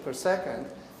 meters per second,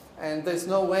 and there's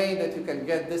no way that you can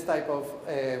get this type of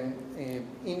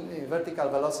vertical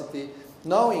velocity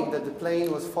knowing that the plane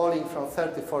was falling from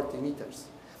 30, 40 meters.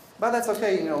 But that's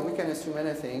okay, we can assume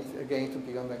anything, again, to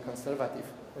be on the conservative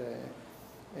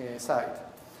side.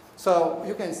 So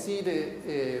you can see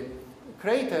the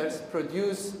craters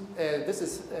produce, this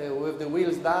is with the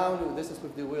wheels down, this is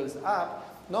with the wheels up.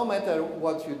 No matter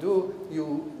what you do,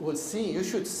 you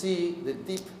should see the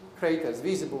deep craters,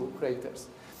 visible craters.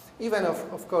 Even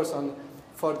of course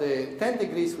for the 10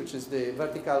 degrees, which is the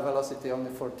vertical velocity only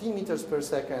 14 meters per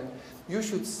second, you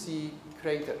should see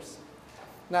craters.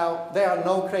 Now, there are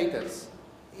no craters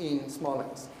in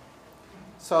Smolensk.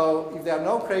 So if there are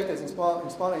no craters in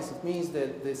Smolensk, it means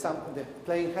that the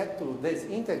plane had to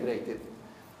disintegrate it.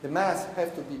 The mass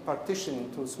had to be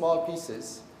partitioned to small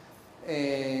pieces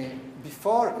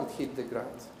before it hit the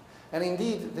ground. And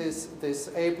indeed, this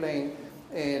airplane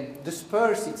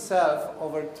dispersed itself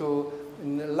over to a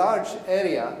large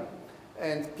area,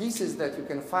 and pieces that you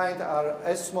can find are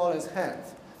as small as hand.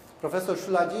 Professor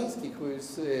Szuladziński, who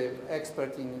is an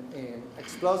expert in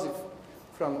explosive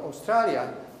from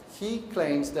Australia, he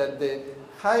claims that the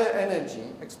higher energy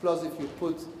explosive you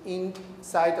put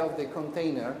inside of the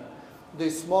container, the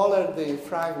smaller the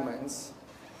fragments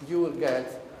you will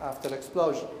get after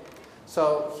explosion.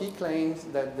 So he claims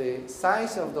that the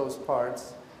size of those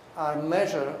parts are a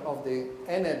measure of the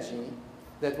energy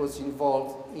that was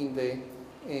involved in the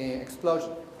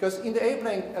explosion. Because in the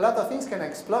airplane, a lot of things can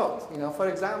explode. For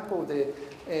example, the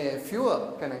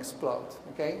fuel can explode.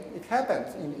 Okay, it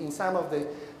happened in some of the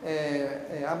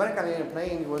American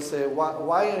airplane. It was a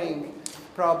wiring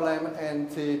problem, and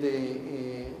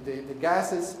the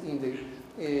gases in the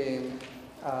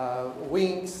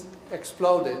wings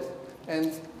exploded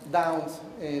and downed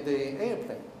the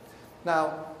airplane.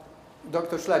 Now,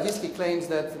 Dr. Szuladziński claims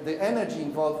that the energy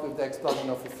involved with the explosion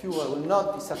of the fuel will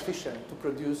not be sufficient to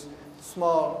produce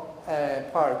small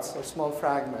parts or small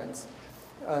fragments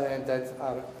that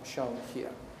are shown here.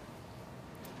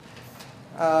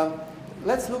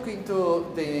 Let's look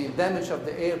into the damage of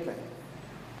the airplane.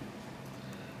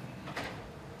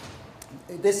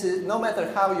 This is, no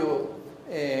matter how you,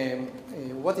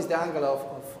 what is the angle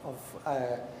of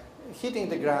hitting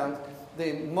the ground,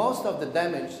 most of the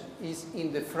damage is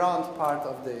in the front part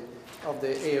of the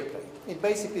airplane. It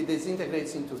basically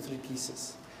disintegrates into three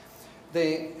pieces.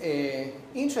 There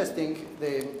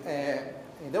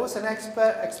was an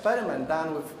experiment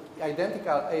done with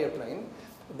identical airplane,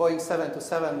 Boeing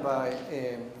 727,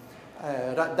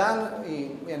 done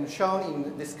and shown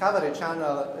in Discovery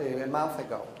Channel a month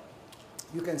ago.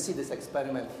 You can see this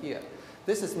experiment here.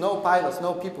 This is no pilots,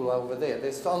 no people over there.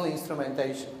 There's only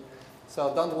instrumentation.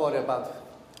 So don't worry about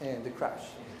the crash.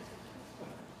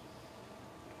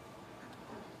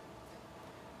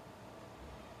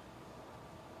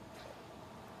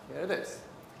 Here it is.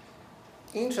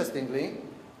 Interestingly,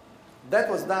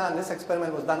 this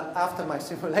experiment was done after my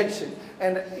simulation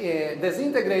and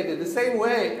disintegrated the same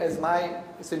way as my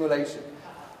simulation.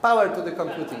 Power to the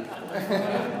computing.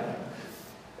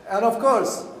 And of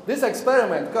course, this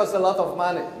experiment cost a lot of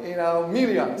money,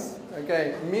 millions,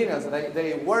 okay, millions.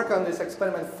 They work on this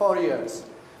experiment 4 years.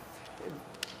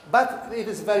 But it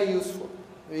is very useful.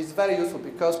 It's very useful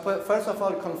because, first of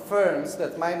all, it confirms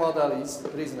that my model is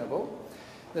reasonable.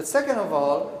 The second of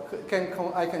all,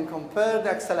 I can compare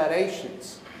the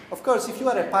accelerations. Of course, if you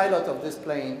are a pilot of this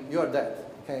plane, you are dead.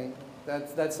 Okay,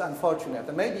 that's unfortunate.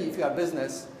 And maybe if you are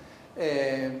business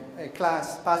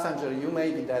class passenger, you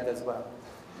may be dead as well.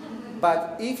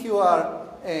 But if you are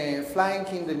flying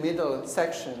in the middle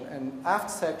section and aft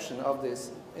section of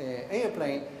this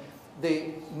airplane,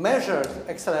 the measured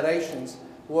accelerations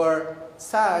were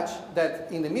such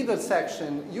that in the middle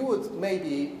section you would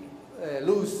maybe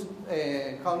lose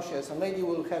conscious, and maybe you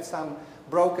will have some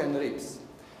broken ribs.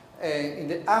 In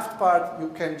the aft part, you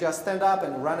can just stand up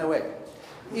and run away.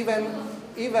 Even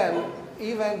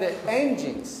the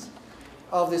engines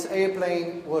of this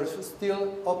airplane were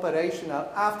still operational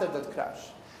after that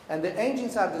crash. And the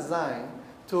engines are designed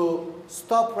to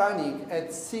stop running at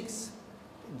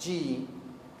 6G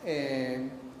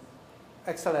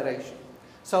acceleration.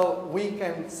 So we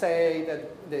can say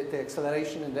that the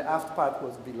acceleration in the aft part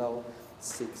was below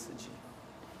 6G.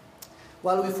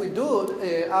 Well, if we do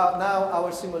now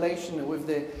our simulation with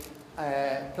the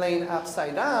plane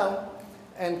upside down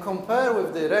and compare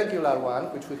with the regular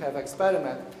one, which we have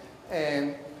experiment,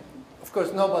 and of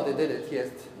course nobody did it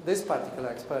yet, this particular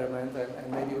experiment,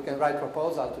 and maybe we can write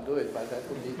proposal to do it, but that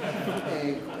would be...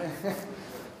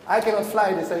 I cannot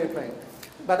fly this airplane.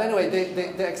 But anyway,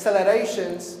 the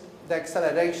accelerations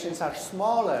are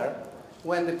smaller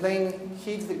when the plane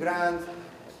hits the ground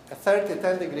at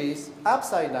 10 degrees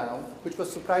upside down, which was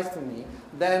a surprise to me,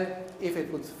 than if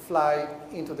it would fly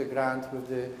into the ground with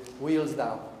the wheels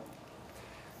down.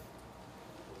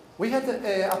 We had,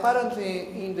 apparently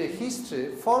in the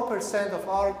history, 4% of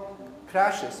all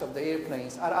crashes of the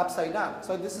airplanes are upside down.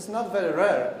 So this is not very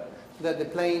rare that the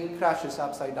plane crashes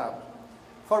upside down.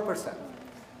 4%.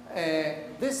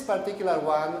 This particular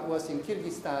one was in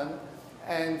Kyrgyzstan,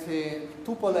 and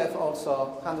Tupolev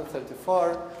also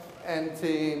 134, and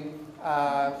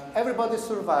everybody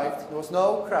survived. There was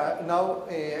no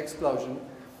explosion.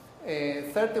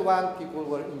 31 people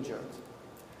were injured.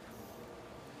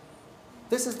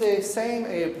 This is the same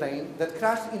airplane that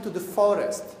crashed into the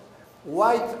forest,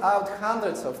 wiped out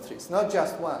hundreds of trees, not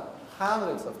just one,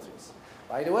 hundreds of trees.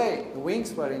 By the way, the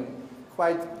wings were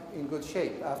quite in good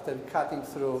shape after cutting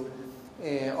through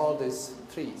all these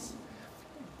trees.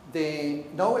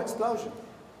 No explosion.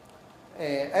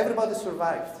 Everybody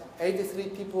survived. 83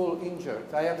 people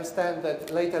injured. I understand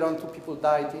that later on 2 people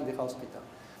died in the hospital.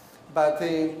 But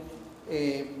the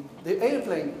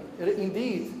airplane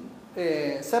indeed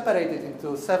separated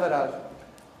into several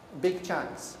big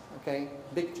chunks, okay?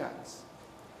 Big chunks.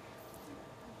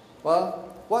 Well,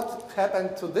 what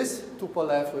happened to this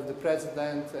Tupolev with the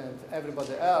president and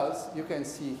everybody else, you can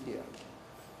see here.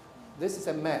 This is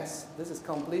a mess. This is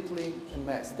completely a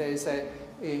mess. There is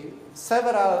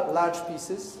several large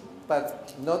pieces,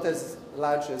 but not as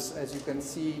large as you can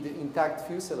see the intact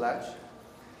fuselage.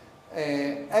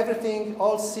 Everything,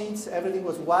 all seats, everything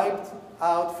was wiped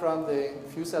out from the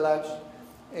fuselage.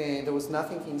 There was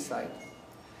nothing inside.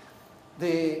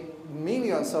 The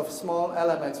millions of small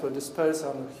elements were dispersed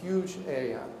on a huge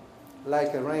area,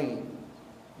 like a rain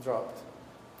dropped.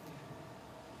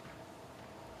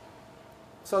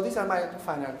 So these are my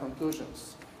final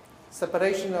conclusions.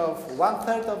 Separation of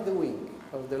 1/3 of the wing,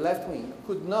 of the left wing,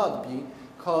 could not be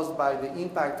caused by the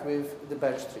impact with the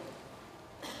birch tree.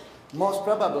 Most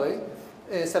probably,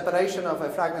 separation of a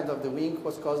fragment of the wing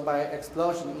was caused by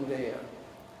explosion in the air.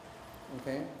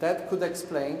 Okay? That could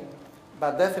explain,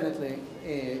 but definitely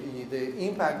the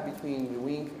impact between the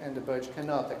wing and the birch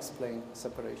cannot explain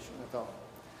separation at all.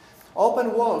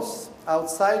 Open walls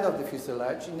outside of the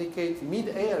fuselage indicate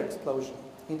mid-air explosion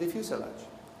in the fuselage.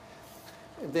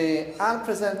 The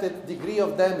unprecedented degree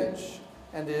of damage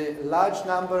and the large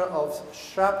number of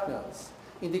shrapnels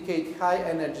indicate high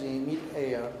energy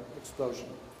mid-air explosion.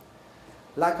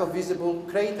 Lack of visible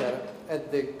crater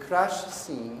at the crash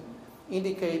scene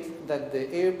indicate that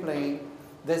the airplane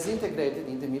disintegrated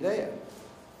in the mid-air.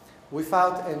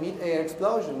 Without a mid-air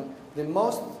explosion,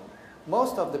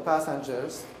 most of the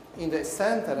passengers in the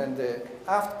center and the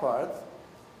aft part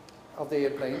of the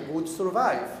airplane would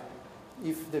survive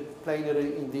if the plane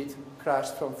indeed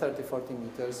crashed from 30-40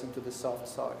 meters into the soft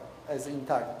soil as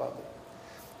intact body.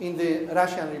 In the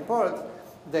Russian report,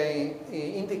 they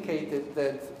indicated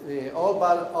that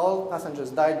all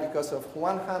passengers died because of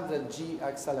 100 G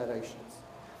accelerations.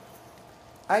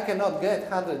 I cannot get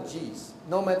 100 Gs,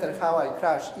 no matter how I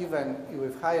crash, even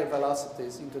with higher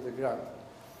velocities into the ground.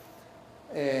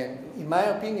 In my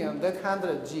opinion, that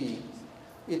 100 Gs,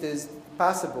 it is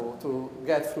possible to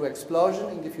get through explosion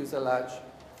in the fuselage,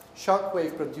 shock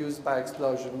wave produced by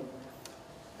explosion,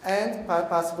 and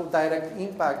possible direct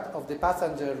impact of the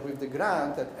passenger with the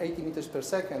ground at 80 meters per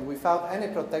second without any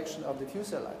protection of the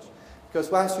fuselage. Because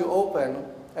once you open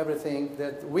everything,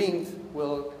 that wind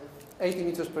will, 80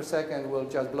 meters per second will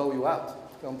just blow you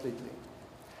out completely.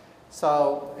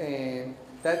 So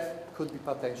that could be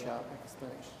potential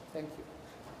explanation. Thank you.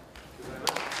 Thank you very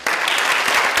much.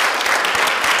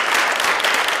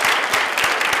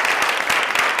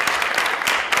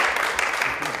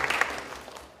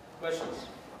 Questions?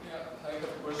 Yeah, I have a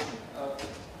question.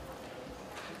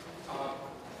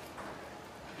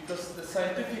 Because the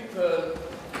scientific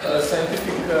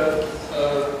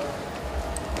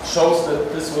shows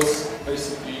that this was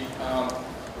basically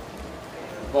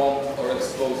bomb or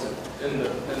explosive in the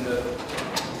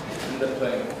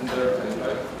plane, in the airplane,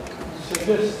 right? So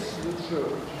this is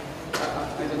true. I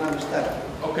don't understand.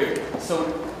 Okay, so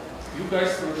you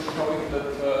guys were showing that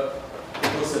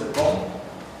it was a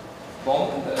bomb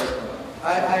in the airplane.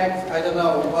 I don't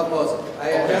know what was it. I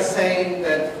am just saying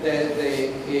that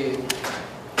the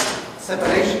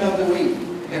separation of the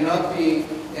wing cannot be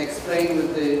explained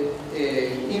with the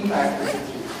impact of the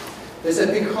tube. There's a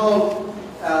big hole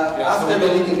after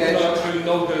the leading edge. You don't actually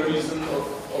know the reason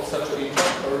of such an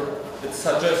impact, or it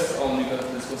suggests only that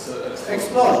this was an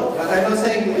explosion. But I'm not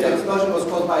saying the explosion was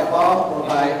caused by bomb or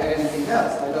by anything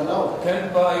else. I don't know.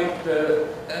 Can by the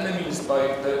enemies, by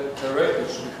the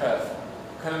wreckage we have,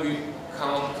 can we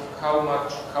count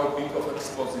how big of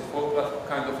explosive, what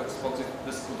kind of explosive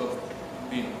this could have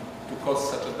been to cause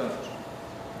such a damage?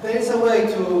 There is a way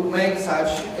to make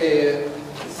such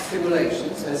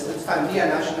simulations, as the Sandia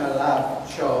National Lab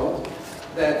showed,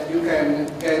 that you can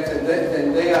get,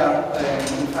 and they are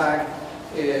in fact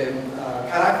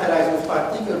characterized with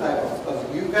particular type of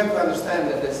explosive. You have to understand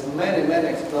that there's many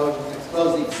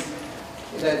explosives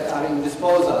that are in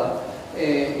disposal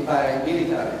by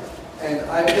military.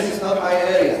 And this is not my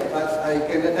area, but I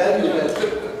can tell you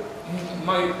that...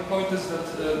 My point is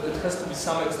that it has to be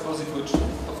some explosive which,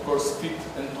 of course, fit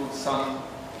into some,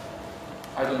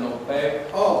 I don't know, bag.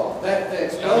 Oh, the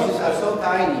explosives are so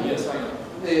tiny. Yes, I know.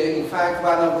 In fact,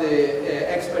 one of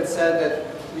the experts said that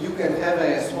you can have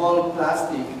a small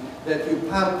plastic that you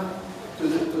pump to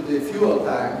the fuel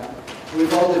tank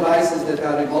with all devices that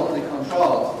are remotely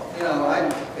controlled. You know, I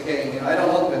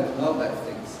don't want them to know that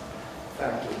things,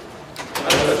 frankly.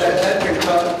 That can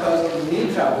cause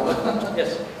me trouble.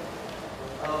 Yes.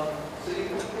 So you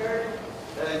compared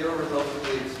your results of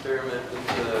the experiment with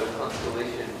the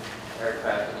Constellation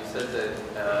aircraft, and you said that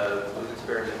those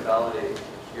experiments validate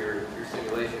your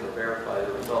simulation or verify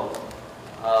the results.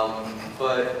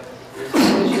 But your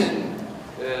simulation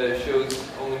shows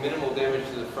only minimal damage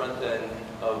to the front end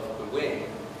of the wing,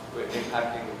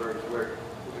 impacting the birch. Where,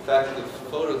 in fact, the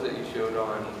photos that you showed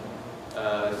on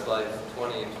slides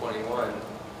 20 and 21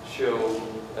 show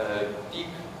deep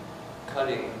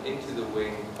cutting into the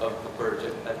wing of the birch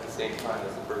at the same time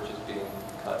as the birch is being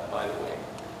cut by the wing.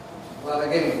 Well,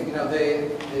 again, you know,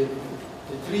 the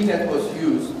tree that was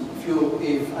used,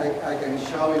 if I can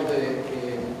show you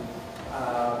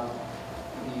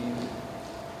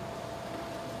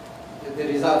the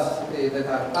results that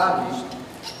are published,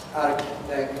 are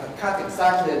cut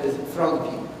exactly at the front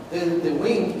beam. The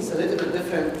wing is a little bit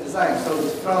different design, so the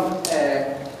front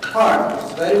part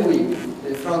is very weak,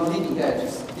 the front leading edge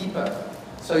is deeper.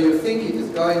 So you think it is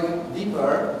going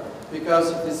deeper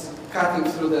because it is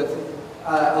cutting through that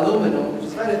aluminum, which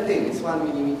is very thin, it's 1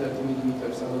 millimeter, 2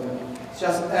 millimeters aluminum. It's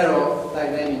just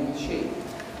aerodynamic shape.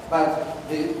 But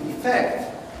the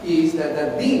effect is that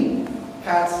the beam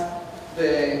cuts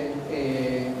the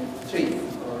tree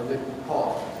or the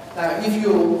pole. Now, if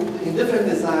you, in different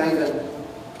design, the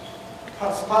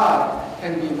spar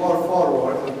can be more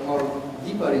forward or more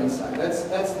deeper inside.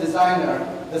 That's designer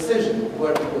decision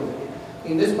where to put it.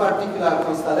 In this particular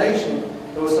constellation,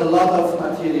 there was a lot of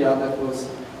material that was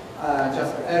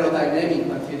just aerodynamic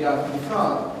material in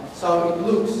front, so it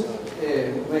looks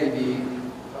maybe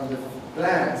on the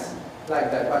glance like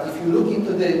that. But if you look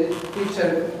into the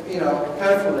picture,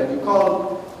 carefully, and you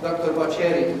call Dr.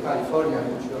 Boccieri to California,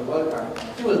 which you are welcome,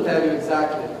 he will tell you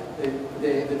exactly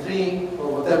the tree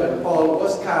or whatever, the pole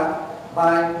was cut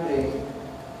by the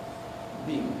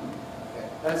beam. Okay.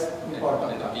 That's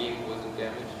important. And the beam wasn't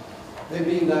damaged? The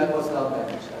beam that was not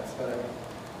damaged, that's correct.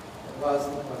 It was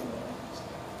not damaged.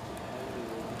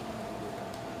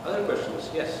 Other questions?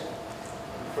 Yes.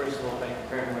 First of all, thank you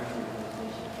very much for your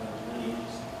presentation. It was really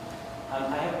interesting.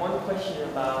 I have one question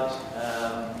about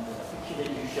a picture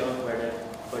that you showed where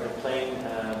the plane,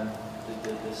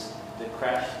 the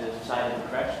crash, the side of the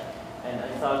crash, and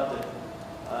I thought that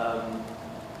how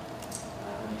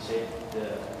do you say it? The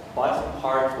bottom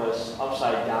part was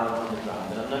upside down on the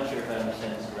ground, and I'm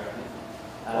understand this correctly.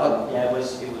 What? Yeah, it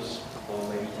was, well,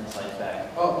 maybe 10 slides back.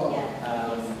 Oh,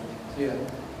 Yeah. yeah.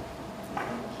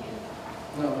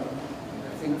 No,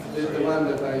 I think the one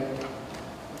that let me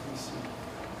see.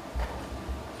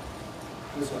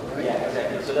 This one, right? Yeah,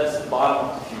 exactly. So that's the bottom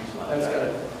of the fuse line. That's right?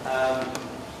 correct.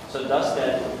 So does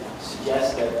that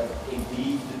suggest that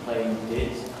indeed the plane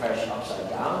did crash upside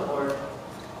down, or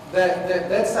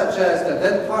That suggests that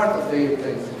that part of the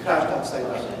airplane crashed upside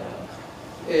down.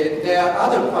 There are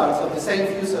other parts of the same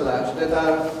fuselage that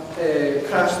are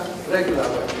crashed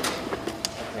regularly.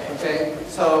 Okay,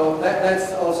 so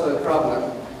that's also a problem.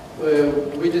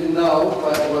 We didn't know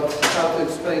how to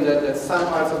explain that some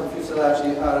parts of the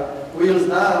fuselage are wheels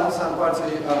down, some parts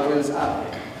are wheels up.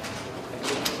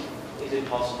 is it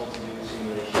possible to do a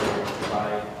simulation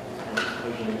by an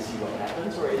explosion and see what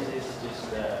happens, or is this just...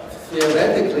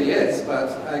 Theoretically, yes, but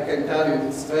I can tell you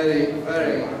it's very,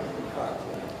 very hard.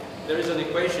 There is an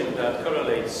equation that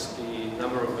correlates the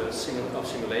number of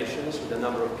simulations with the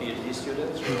number of PhD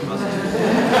students. There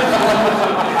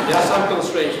are some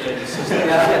constraints in the system.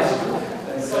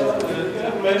 Yes. So,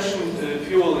 you mentioned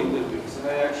fuel in the wings, and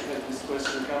I actually had this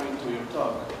question coming to your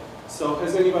talk. So,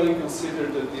 has anybody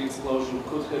considered that the explosion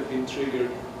could have been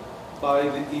triggered by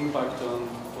the impact on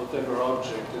whatever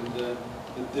object, and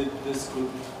that this could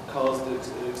cause the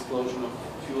explosion of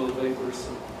fuel vapors?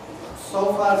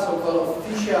 So far, so-called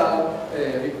official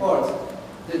reports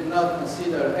did not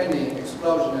consider any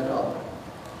explosion at all.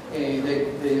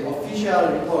 The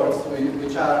official reports,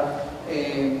 which are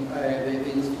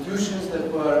the institutions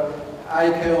that were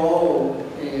ICAO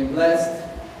blessed,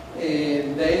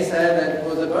 they said that it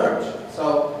was a birch.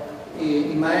 So,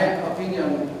 in my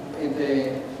opinion,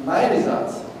 my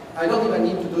results, I don't even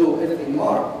need to do anything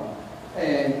more.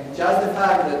 And just the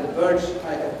fact that the birch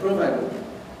I have proven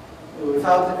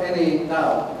without any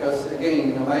doubt, because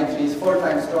again, my tree is 4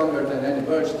 times stronger than any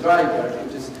birch, dry birch,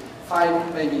 which is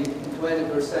 5, maybe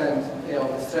 20% of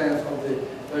the strength of the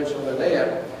birch over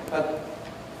there. But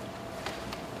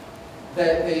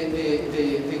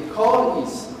the call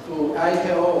is to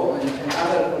ICAO and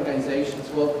other organizations,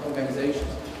 world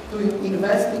organizations, to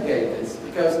investigate this,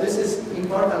 because this is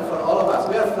important for all of us.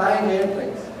 We are flying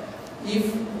airplanes.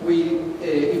 If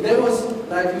there was,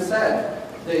 like you said,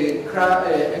 the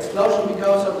explosion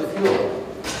because of the fuel,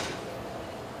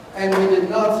 and we did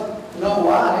not know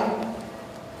why,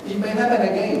 it may happen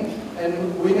again,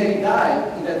 and we may die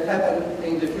if that happen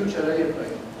in the future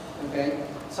airplane. Okay,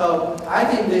 so I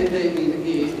think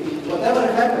whatever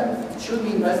happened, it should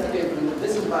be investigated. And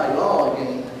this is by law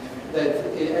again that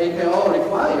ICAO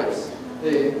requires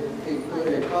the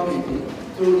committee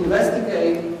to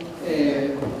investigate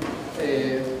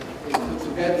to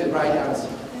get the right answer.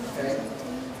 Okay.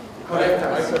 Correct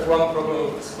answer. I have one problem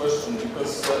with this question,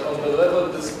 because on the level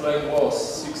this plane was,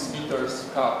 6 meters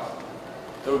up,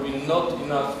 there would be not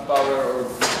enough power, or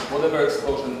whatever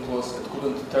explosion it was, it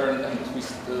couldn't turn and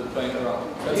twist the plane around.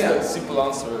 That's the simple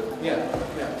answer. Yeah.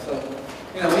 So,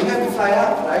 we have to fly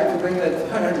up, right, to bring that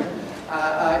turn.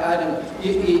 I don't know.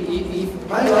 If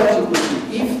my logic would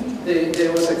be, if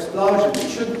there was explosion, it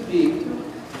should be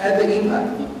at the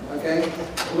impact, okay,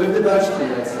 with the birch tree,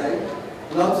 let's say,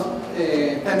 not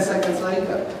 10 seconds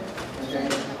later, okay.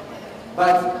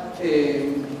 But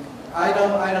I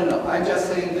don't know. I'm just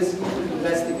saying this needs to be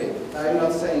investigated. I'm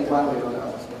not saying one way or the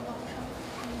other.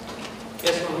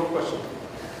 Yes, one more question.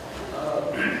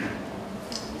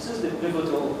 This is the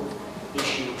pivotal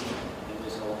issue in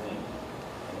this whole thing.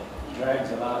 It drags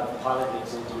a lot of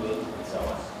politics into it and so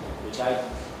on, which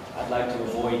I'd like to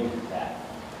avoid that.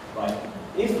 But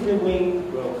if the wing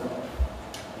broke off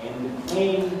and the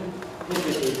plane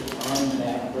pivoted on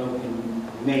that broken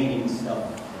remaining stuff,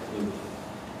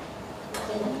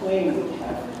 the plane would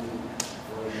have to,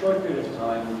 for a short period of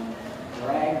time,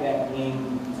 drag that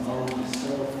wing along the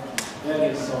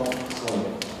very soft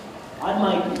soil.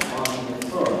 Unlike on the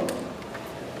fur,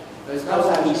 There's no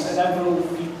such several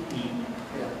feet deep.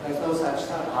 Yeah, there's no such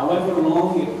time. However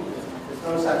long it There's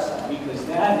no such time. because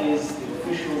that is the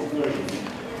official version.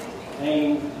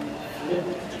 Plane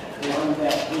flipped on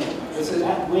that wing.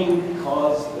 That wing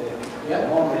caused the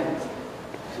moment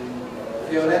to...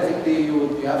 Theoretically, you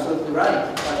would be absolutely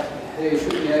right, but there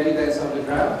should be evidence on the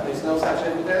ground. There's no such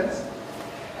evidence.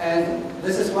 And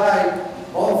this is why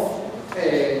both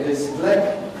this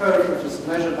black curve, which is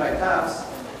measured by TAFs,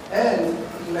 and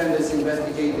even this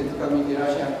investigated community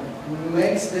Russia,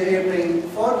 makes the airplane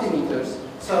 40 meters,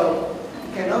 so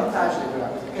it cannot touch the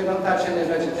ground. It cannot touch any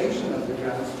vegetation of the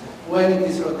ground when it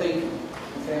is rotating.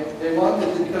 Okay? They wanted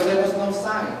it because there was no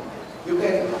sign.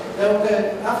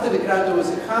 After the crash, there was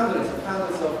hundreds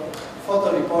of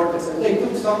photo reporters, and they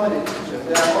took so many pictures.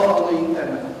 They are all on the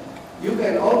internet. You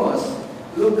can almost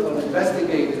look or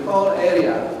investigate the whole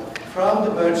area from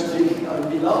the birch tree or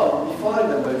below, before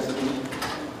the birch tree,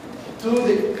 to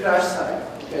the crash site.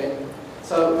 Okay,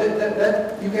 so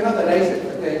that you cannot erase it.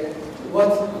 Okay,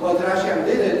 what Russian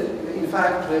did it. In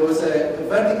fact, there was a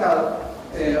vertical,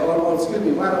 or excuse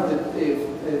me, one of the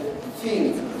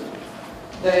fins.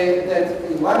 That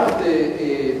in one of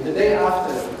the day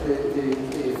after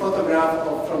the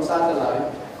photograph from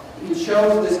satellite, it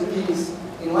shows this piece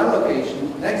in one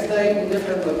location, next day in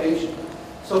different location.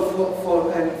 So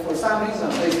for some reason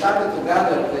they started to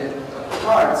gather the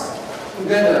parts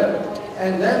together,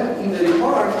 and then in the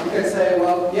report you can say,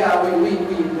 well, yeah,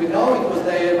 we know it was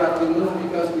there, but we moved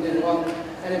because we didn't want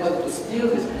anybody to steal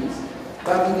this piece.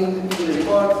 But in the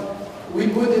report we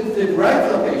put it in the right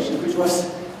location, which was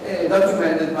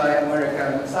documented by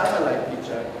American satellite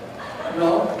picture.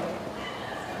 No,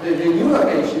 the new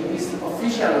location is the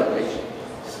official location.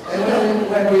 And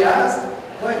when we asked,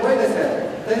 wait a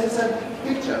second, this is a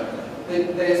picture.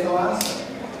 There is no answer.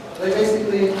 They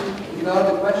basically ignored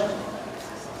the question.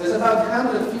 There's about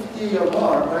 150 or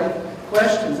more, right,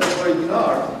 questions that were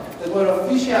ignored, that were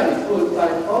officially put by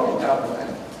the Polish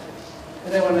government,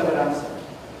 and they were never answered.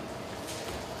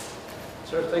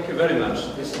 Sir, thank you very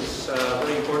much. This is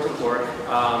very important work.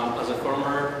 As a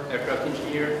former aircraft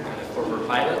engineer and a former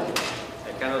pilot,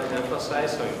 I cannot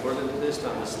emphasize how important it is to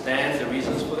understand the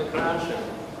reasons for the crash and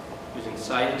using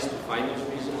science to find those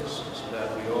reasons so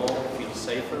that we all feel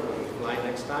safer when we fly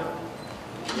next time.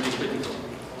 It's really critical.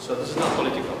 So this is not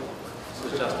political.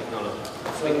 This is just technology.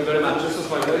 Thank you very much. This is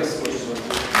my next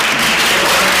question.